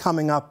that keeps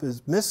coming up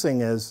is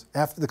missing is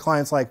after the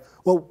client's like,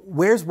 well,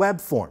 where's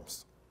web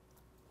forms?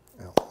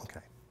 Well,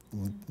 okay,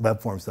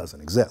 web forms doesn't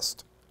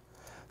exist.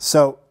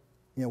 So,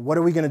 what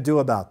are we going to do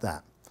about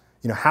that?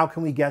 How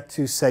can we get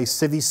to, say,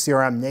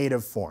 CiviCRM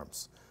native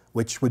forms,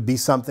 which would be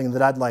something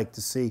that I'd like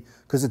to see,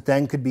 because it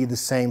then could be the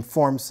same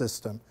form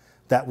system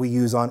that we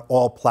use on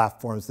all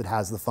platforms that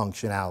has the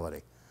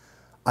functionality.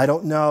 I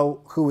don't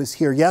know who was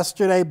here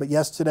yesterday, but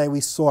yesterday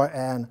we saw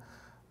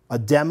a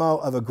demo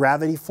of a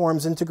Gravity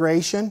Forms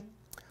integration.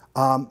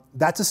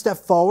 That's a step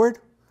forward.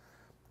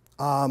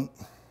 I'd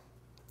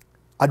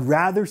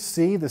rather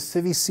see the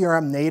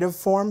CiviCRM native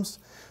forms,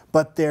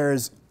 but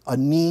there's a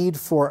need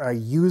for a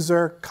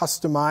user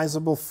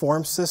customizable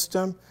form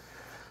system.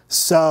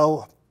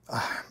 So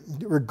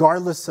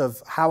regardless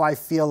of how I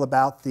feel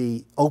about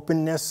the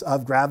openness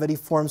of Gravity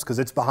Forms, because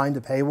it's behind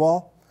a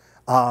paywall,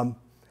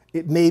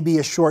 it may be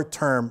a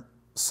short-term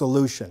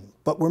solution,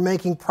 but we're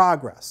making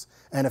progress.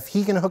 And if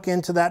he can hook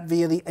into that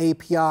via the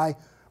API,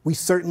 we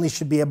certainly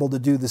should be able to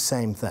do the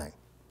same thing.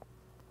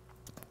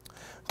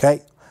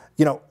 Okay,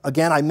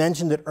 again, I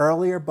mentioned it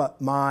earlier,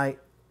 but my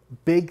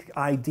big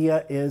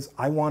idea is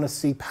I want to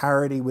see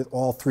parity with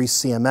all three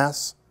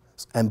CMS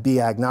and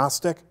be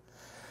agnostic.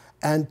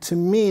 And to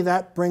me,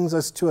 that brings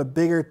us to a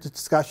bigger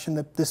discussion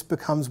that this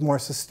becomes more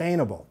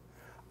sustainable.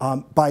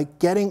 By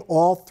getting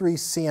all three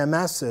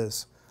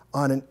CMSs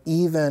on an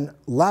even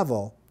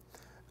level,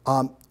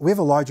 we have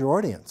a larger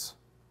audience.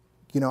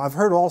 I've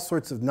heard all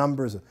sorts of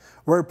numbers.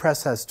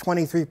 WordPress has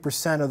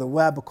 23% of the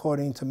web,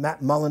 according to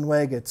Matt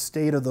Mullenweg at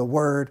State of the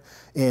Word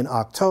in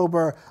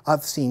October.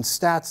 I've seen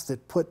stats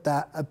that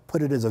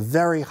put it as a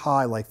very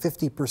high, like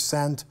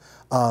 50%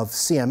 of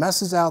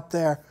CMSs out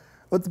there.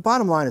 But the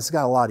bottom line is it's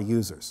got a lot of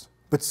users.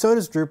 But so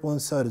does Drupal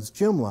and so does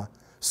Joomla.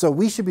 So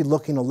we should be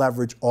looking to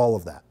leverage all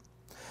of that.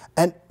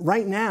 And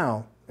right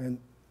now, and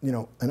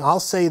I'll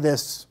say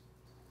this,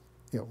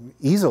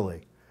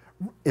 easily.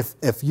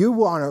 If you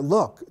want to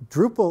look,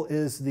 Drupal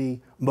is the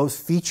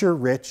most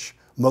feature-rich,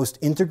 most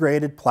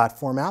integrated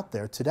platform out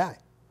there today.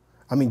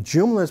 I mean,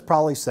 Joomla is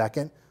probably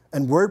second,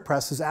 and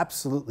WordPress is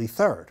absolutely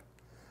third.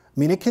 I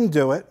mean, it can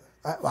do it.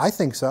 I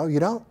think so. You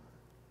don't?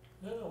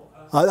 No.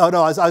 Oh,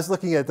 no, I was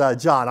looking at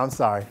John. I'm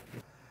sorry.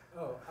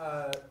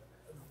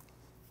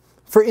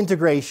 For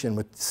integration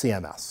with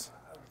CMS.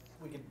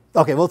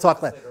 Okay, we'll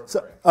talk later.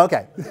 So,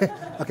 okay.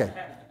 Okay.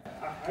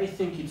 I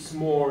think it's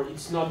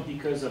not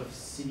because of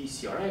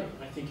CiviCRM,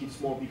 I think it's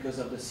more because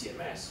of the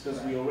CMS, because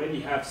we already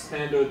have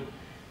standard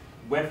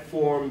web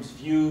forms,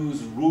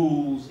 views,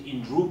 rules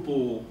in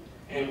Drupal,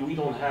 and we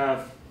don't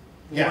have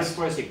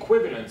WordPress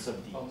equivalents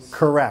of these.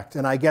 Correct,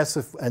 and I guess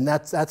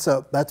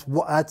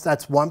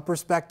that's one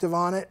perspective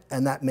on it,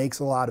 and that makes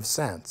a lot of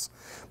sense.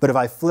 But if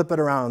I flip it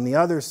around on the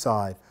other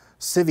side,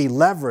 Civi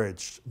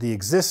leveraged the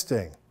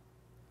existing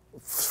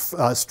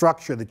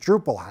structure that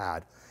Drupal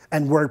had,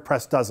 and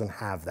WordPress doesn't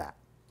have that.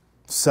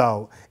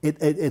 So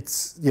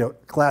it's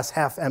glass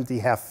half empty,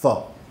 half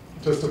full.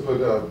 Just to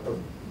put a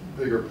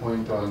bigger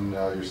point on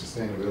your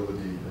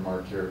sustainability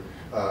remark here,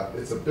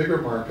 it's a bigger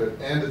market,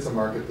 and it's a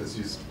market that's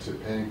used to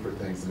paying for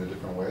things in a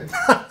different way.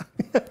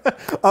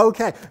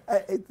 Okay,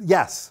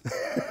 yes,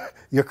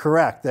 you're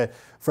correct. That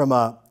from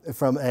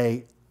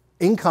a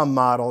income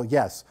model,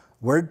 yes,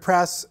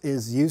 WordPress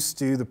is used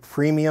to the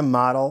premium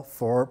model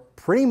for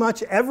pretty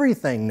much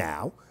everything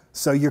now.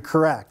 So you're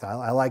correct.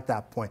 I like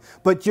that point.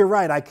 But you're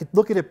right. I could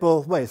look at it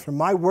both ways. From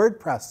my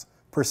WordPress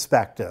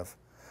perspective,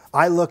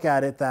 I look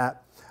at it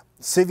that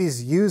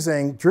Civi's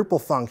using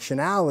Drupal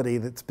functionality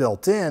that's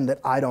built in that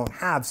I don't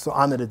have, so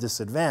I'm at a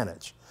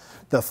disadvantage.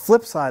 The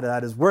flip side of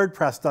that is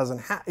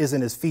WordPress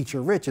isn't as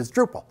feature-rich as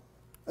Drupal.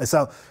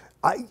 So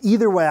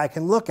either way, I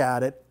can look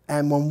at it.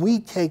 And when we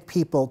take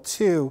people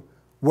to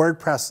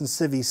WordPress and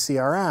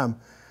CiviCRM,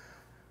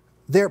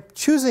 they're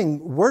choosing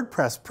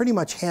WordPress pretty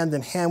much hand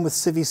in hand with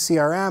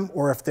CiviCRM,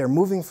 or if they're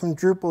moving from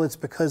Drupal, it's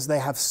because they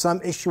have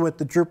some issue with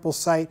the Drupal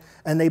site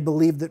and they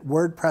believe that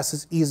WordPress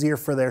is easier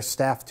for their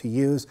staff to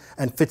use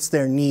and fits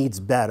their needs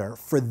better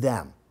for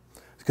them.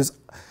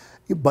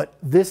 But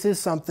this is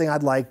something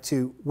I'd like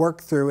to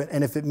work through,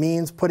 and if it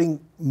means putting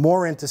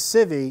more into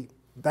Civi,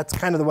 that's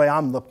kind of the way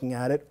I'm looking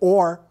at it,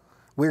 or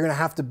we're going to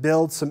have to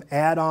build some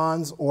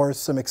add-ons or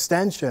some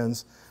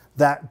extensions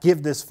that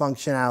give this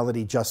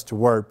functionality just to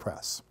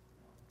WordPress.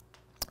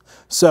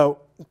 So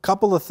a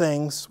couple of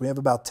things, we have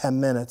about 10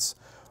 minutes.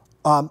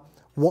 Yeah.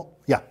 One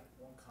comment.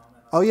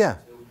 Oh, yeah.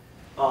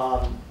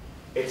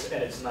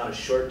 It's not a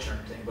short-term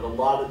thing, but a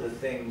lot of the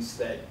things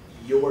that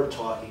you're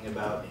talking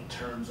about in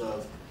terms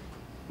of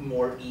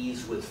more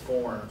ease with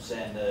forms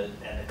and the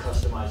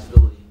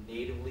customizability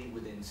natively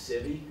within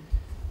Civi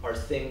are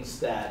things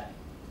that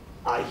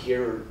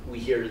we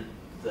hear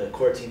the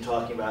core team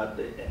talking about,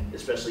 and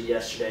especially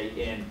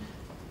yesterday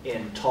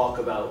in talk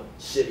about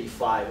Civi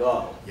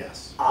 5.0.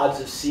 Yes. Odds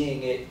of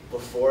seeing it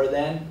before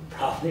then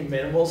probably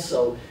minimal.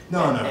 So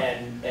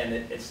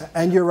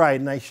And you're right,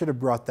 and I should have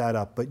brought that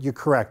up, but you're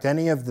correct.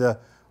 Any of the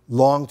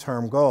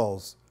long-term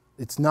goals,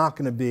 it's not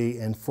going to be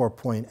in 4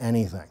 point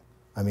anything.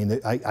 I mean,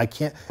 I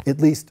can't, at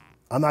least,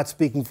 I'm not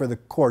speaking for the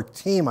core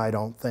team, I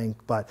don't think,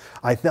 but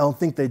I don't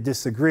think they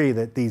disagree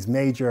that these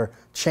major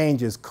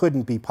changes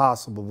couldn't be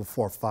possible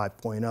before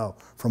 5.0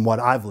 from what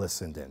I've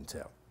listened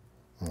into.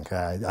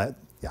 Okay, yeah.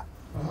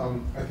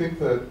 I think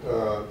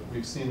that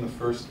we've seen the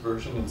first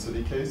version in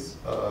CiviCase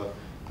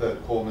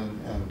that Coleman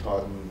and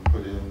Totten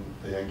put in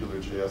the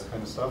AngularJS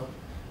kind of stuff.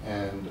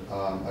 And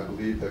I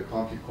believe that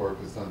CompuCorp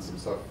has done some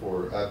stuff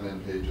for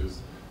admin pages,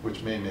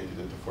 which may make it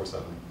into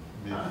 4.7.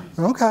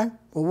 Okay,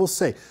 well, we'll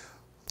see.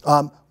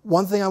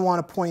 One thing I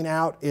want to point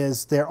out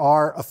is there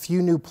are a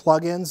few new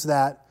plugins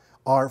that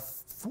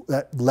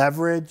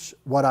leverage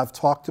what I've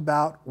talked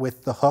about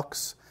with the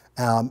hooks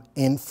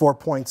in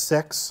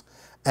 4.6.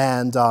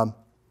 And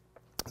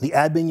the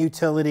admin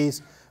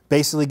utilities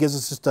basically gives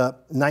us just a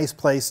nice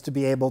place to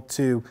be able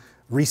to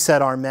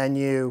reset our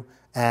menu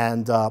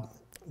and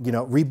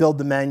rebuild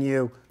the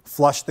menu,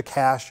 flush the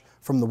cache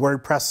from the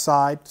WordPress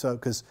side. So,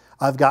 because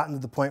I've gotten to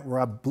the point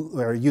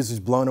where a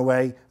user's blown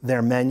away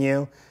their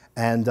menu,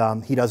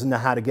 and he doesn't know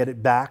how to get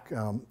it back.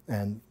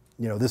 And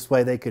this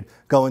way they could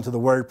go into the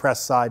WordPress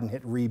side and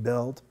hit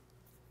rebuild.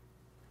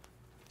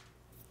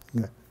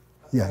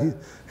 Yeah.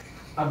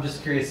 I'm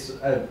just curious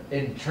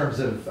in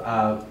terms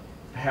of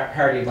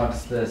parity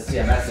amongst the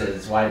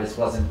CMSs, why this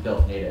wasn't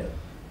built native.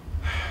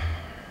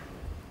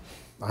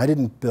 I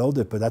didn't build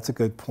it, but that's a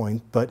good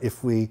point. But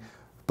if we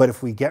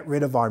get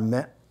rid of our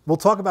we'll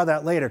talk about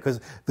that later, because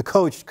the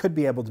code could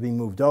be able to be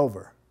moved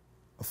over,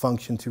 a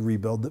function to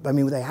rebuild. I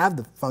mean, they have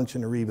the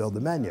function to rebuild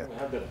the menu. We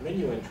have that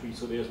menu entry,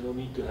 so there's no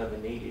need to have a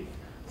native.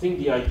 I think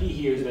the idea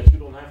here is that you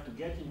don't have to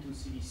get into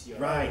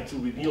CiviCRM to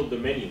rebuild the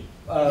menu.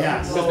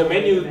 Yes. Because the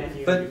menu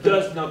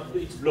does not,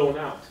 it's blown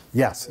out.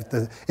 Yes,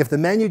 if the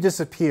menu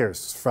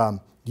disappears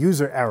from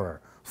user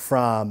error,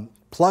 from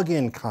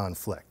plugin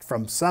conflict,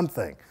 from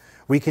something,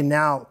 we can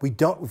now,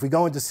 if we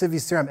go into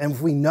CiviCRM, and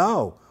if we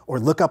know or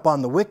look up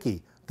on the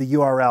wiki the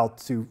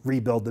URL to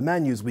rebuild the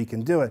menus, we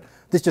can do it.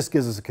 This just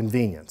gives us a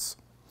convenience.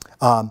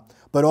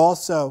 But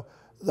also,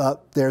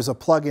 there's a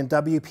plugin,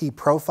 WP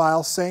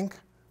Profile Sync,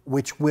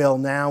 which will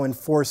now in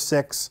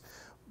 4.6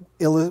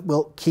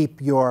 will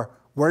keep your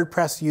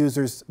WordPress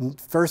users'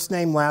 first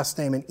name, last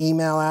name, and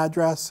email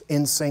address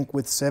in sync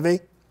with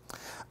Civi.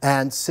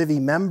 And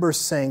Civi Member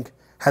Sync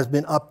has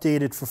been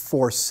updated for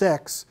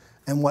 4.6.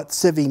 And what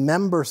Civi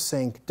Member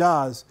Sync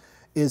does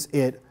is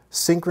it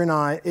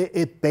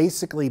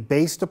basically,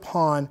 based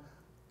upon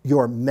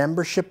your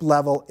membership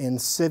level in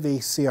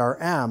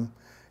CiviCRM,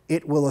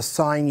 it will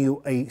assign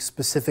you a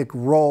specific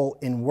role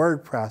in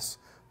WordPress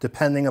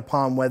depending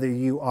upon whether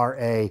you are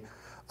a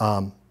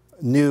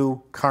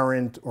new,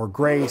 current, or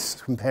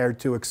grace compared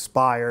to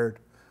expired,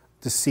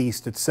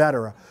 deceased,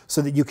 etc.,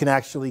 so that you can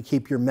actually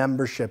keep your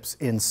memberships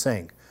in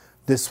sync.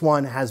 This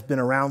one has been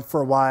around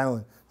for a while,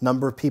 and a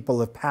number of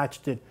people have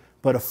patched it,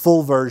 but a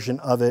full version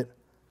of it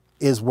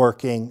is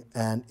working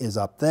and is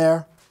up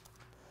there.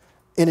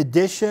 In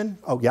addition,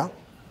 oh yeah?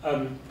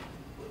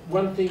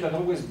 One thing that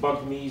always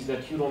bugged me is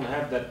that you don't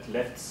have that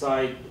left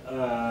side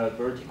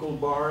vertical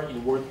bar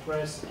in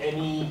WordPress.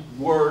 Any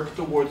work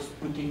towards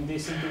putting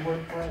this into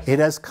WordPress? It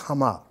has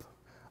come up.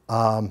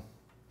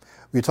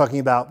 We're talking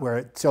about where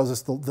it shows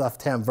us the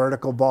left-hand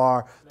vertical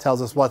bar,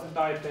 tells us what...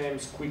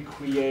 Items, quick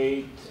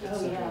create,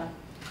 Oh, yeah.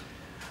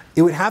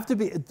 It would have to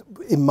be,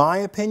 in my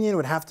opinion, it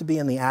would have to be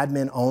in the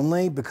admin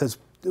only, because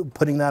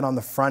putting that on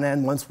the front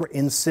end, once we're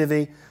in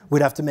Civi,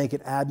 we'd have to make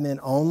it admin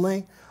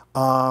only.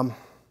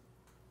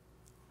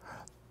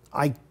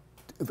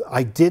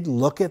 I did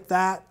look at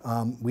that.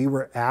 We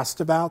were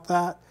asked about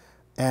that,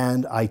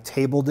 and I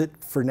tabled it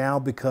for now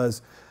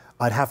because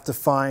I'd have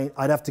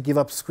to give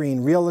up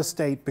screen real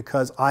estate,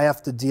 because I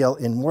have to deal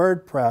in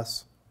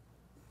WordPress.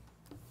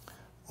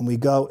 When we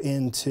go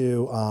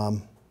into,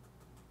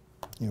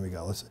 here we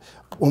go.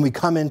 When we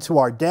come into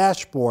our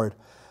dashboard,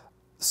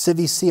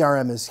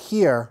 CiviCRM is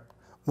here.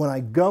 When I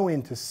go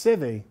into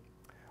Civi,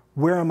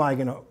 where am I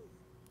going to,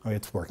 oh,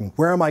 it's working.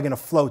 Where am I going to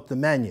float the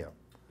menu?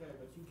 Yeah,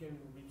 but you can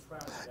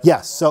retract that.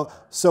 Yes,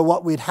 so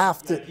what we'd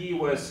have to... The idea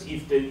was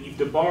if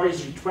the bar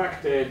is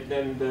retracted,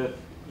 then the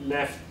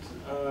left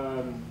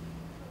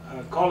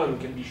column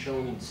can be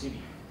shown in Civi.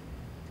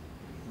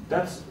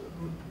 This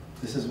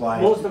is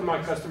why... Most of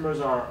my customers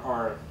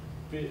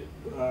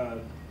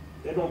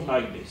they don't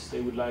like this. They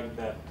would like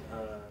that.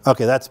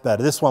 Okay, that's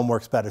better. This one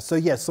works better. So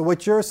yes, so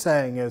what you're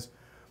saying is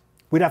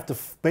we'd have to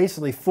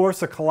basically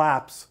force a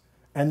collapse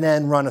and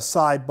then run a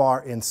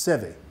sidebar in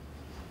Civi.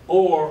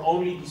 Or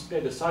only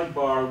display the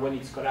sidebar when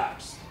it's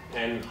collapsed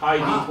and hide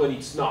it when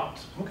it's not.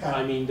 Okay.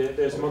 I mean,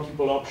 there's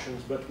multiple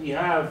options, but we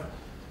have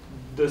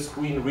the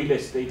screen real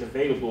estate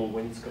available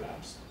when it's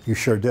collapsed. You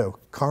sure do.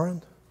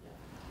 Karan?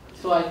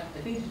 So I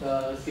think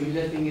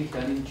similar thing is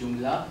done in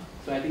Joomla.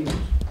 So I think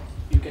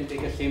you can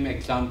take the same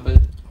example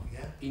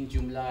in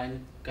Joomla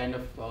and kind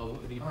of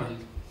rebuild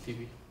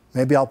Civi.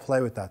 Maybe I'll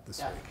play with that this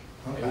Yeah.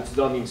 week. And it's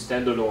done in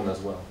standalone as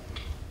well.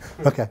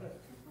 Okay.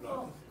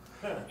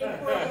 If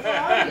we're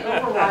already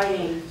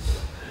overriding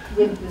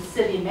with the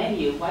city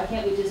menu, why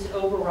can't we just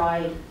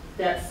override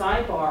that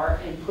sidebar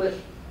and put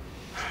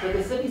like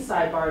a city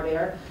sidebar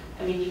there?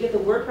 I mean, you get the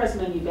WordPress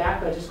menu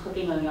back by just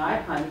clicking on the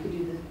icon. You could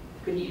do the,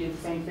 couldn't you do the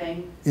same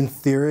thing? In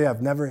theory,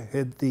 I've never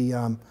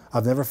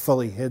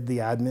fully hid the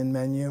admin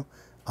menu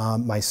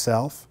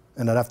myself,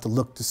 and I'd have to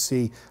look to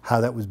see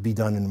how that would be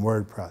done in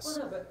WordPress.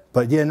 Well, no,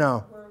 but you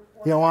know, we're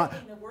you know what?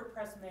 having the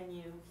WordPress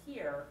menu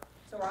here,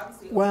 so we're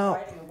obviously Well,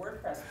 overriding the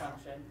WordPress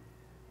function.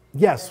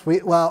 Yes,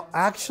 well,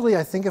 actually,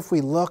 I think if we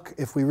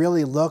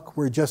really look,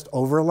 we're just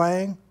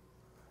overlaying.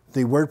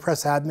 The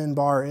WordPress admin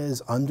bar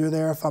is under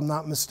there, if I'm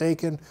not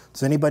mistaken.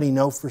 Does anybody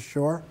know for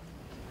sure?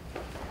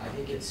 I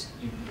think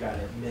you've got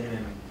a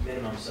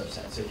minimum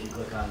subset. So if you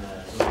click on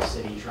the little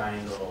city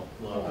triangle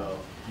logo,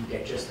 you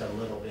get just a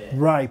little bit.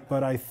 Right,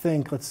 but I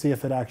think, let's see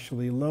if it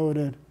actually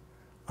loaded.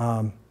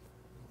 And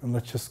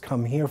let's just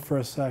come here for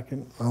a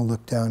second. I'll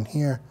look down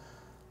here.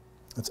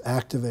 Let's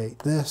activate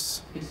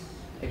this.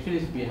 Actually,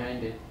 it's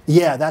behind it.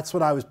 Yeah, that's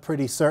what I was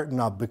pretty certain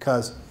of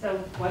because. So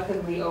why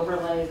couldn't we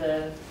overlay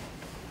the?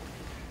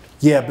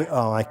 Yeah, but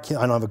I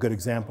don't have a good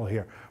example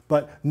here.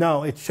 But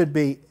no, it should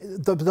be.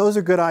 Those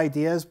are good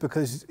ideas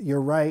because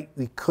you're right.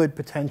 We could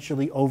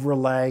potentially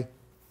overlay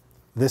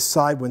this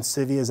side when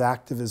Civi is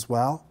active as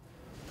well.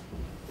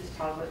 Just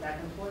toggle it back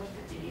and forth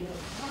if you need it.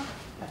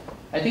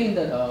 I think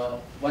that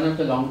one of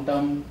the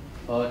long-term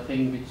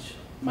thing which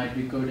might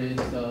be good is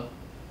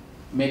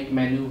make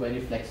menu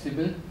very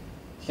flexible,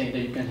 saying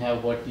that you can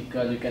have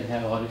vertical, you can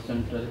have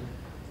horizontal,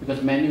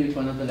 because menu is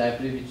one of the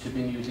libraries which we've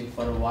been using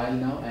for a while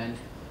now, and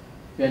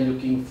we are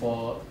looking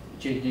for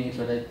changing it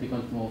so that it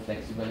becomes more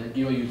flexible and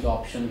give a user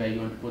option where you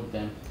want to put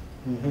them.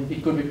 Mm-hmm.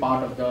 It could be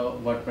part of the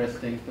WordPress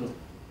thing too.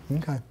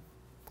 Okay,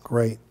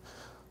 great.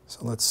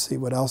 So let's see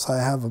what else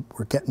I have.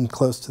 We're getting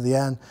close to the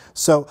end.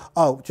 So,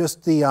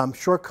 just the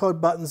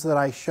shortcode buttons that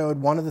I showed.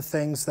 One of the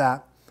things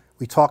that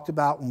we talked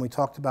about when we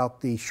talked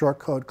about the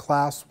shortcode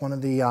class, one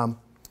of the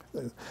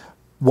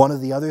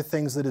other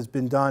things that has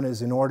been done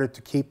is in order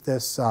to keep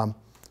this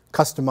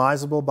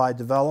customizable by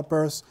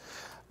developers.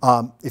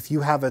 If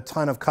you have a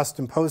ton of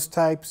custom post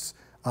types,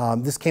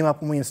 this came up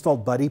when we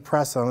installed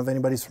BuddyPress. I don't know if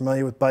anybody's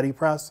familiar with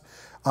BuddyPress.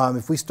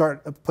 If we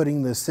start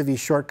putting the Civi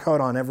shortcode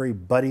on every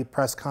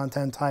BuddyPress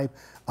content type,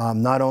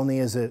 not only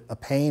is it a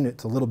pain,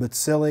 it's a little bit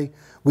silly,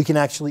 we can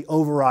actually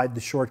override the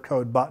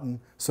shortcode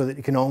button so that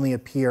it can only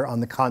appear on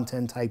the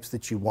content types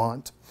that you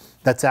want.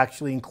 That's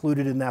actually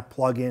included in that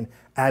plugin,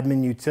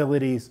 Admin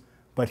Utilities,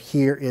 but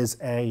here is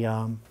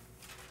a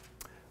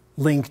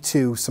link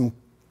to some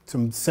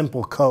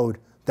simple code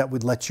that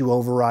would let you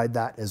override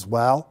that as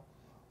well.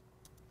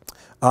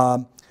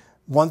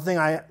 One thing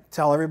I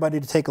tell everybody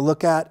to take a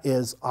look at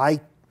is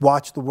I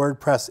watch the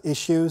WordPress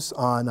issues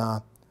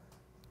on,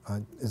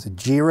 is it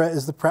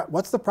Jira?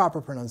 What's the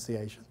proper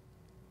pronunciation?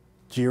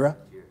 Jira?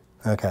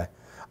 Okay.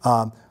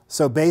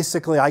 So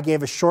basically I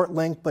gave a short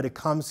link, but it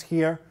comes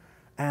here,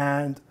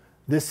 and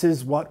this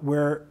is what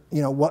we're,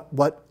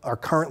 what are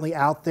currently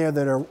out there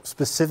that are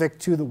specific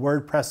to the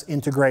WordPress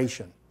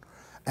integration.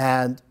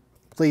 And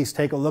please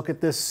take a look at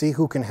this, see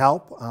who can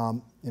help.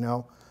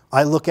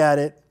 I look at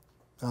it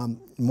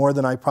more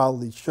than I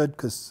probably should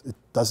because it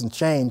doesn't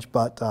change,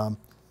 but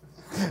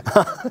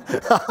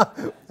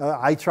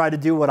I try to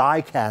do what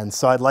I can,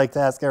 so I'd like to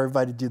ask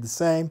everybody to do the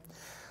same.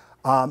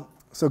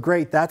 So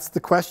great, that's the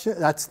question.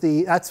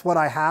 That's what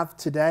I have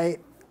today.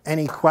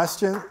 Any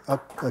question?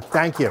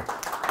 Thank you.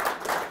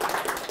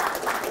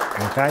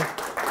 Okay.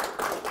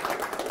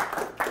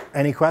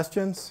 Any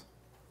questions?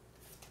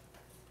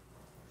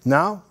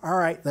 No? All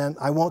right, then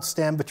I won't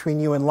stand between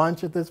you and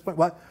lunch at this point.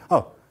 What?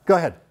 Oh, go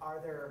ahead. Are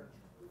there,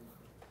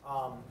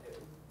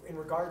 in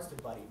regards to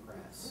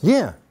BuddyPress?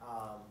 Yeah.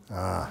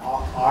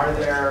 Are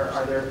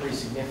there pretty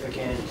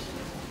significant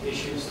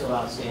issues still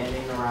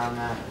outstanding around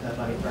that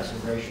BuddyPress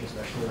integration,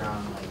 especially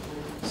around like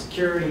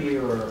security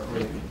or?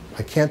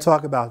 I can't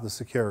talk about the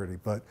security,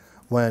 but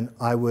when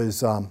I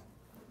was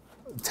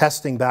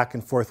testing back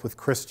and forth with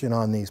Christian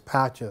on these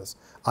patches,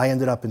 I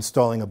ended up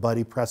installing a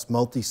BuddyPress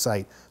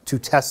multi-site to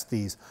test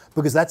these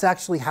because that's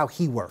actually how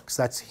he works.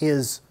 That's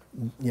his,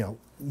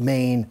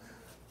 main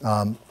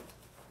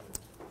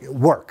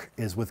work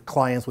is with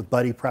clients with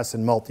BuddyPress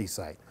and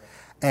multi-site.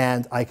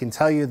 And I can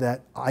tell you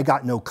that I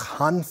got no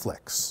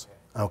conflicts,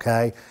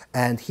 okay?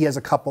 And he has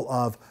a couple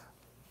of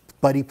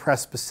BuddyPress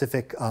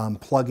specific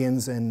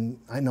plugins, and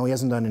I know he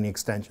hasn't done any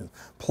extensions,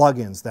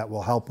 plugins that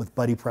will help with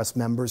BuddyPress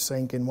member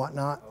sync and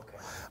whatnot.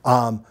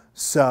 Okay.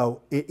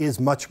 So it is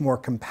much more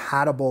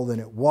compatible than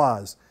it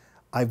was.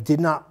 I did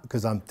not,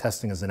 because I'm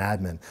testing as an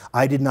admin,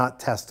 I did not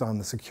test on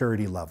the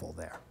security level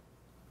there.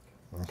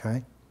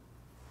 Okay?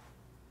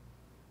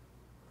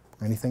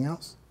 Anything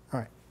else? All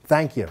right.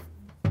 Thank you.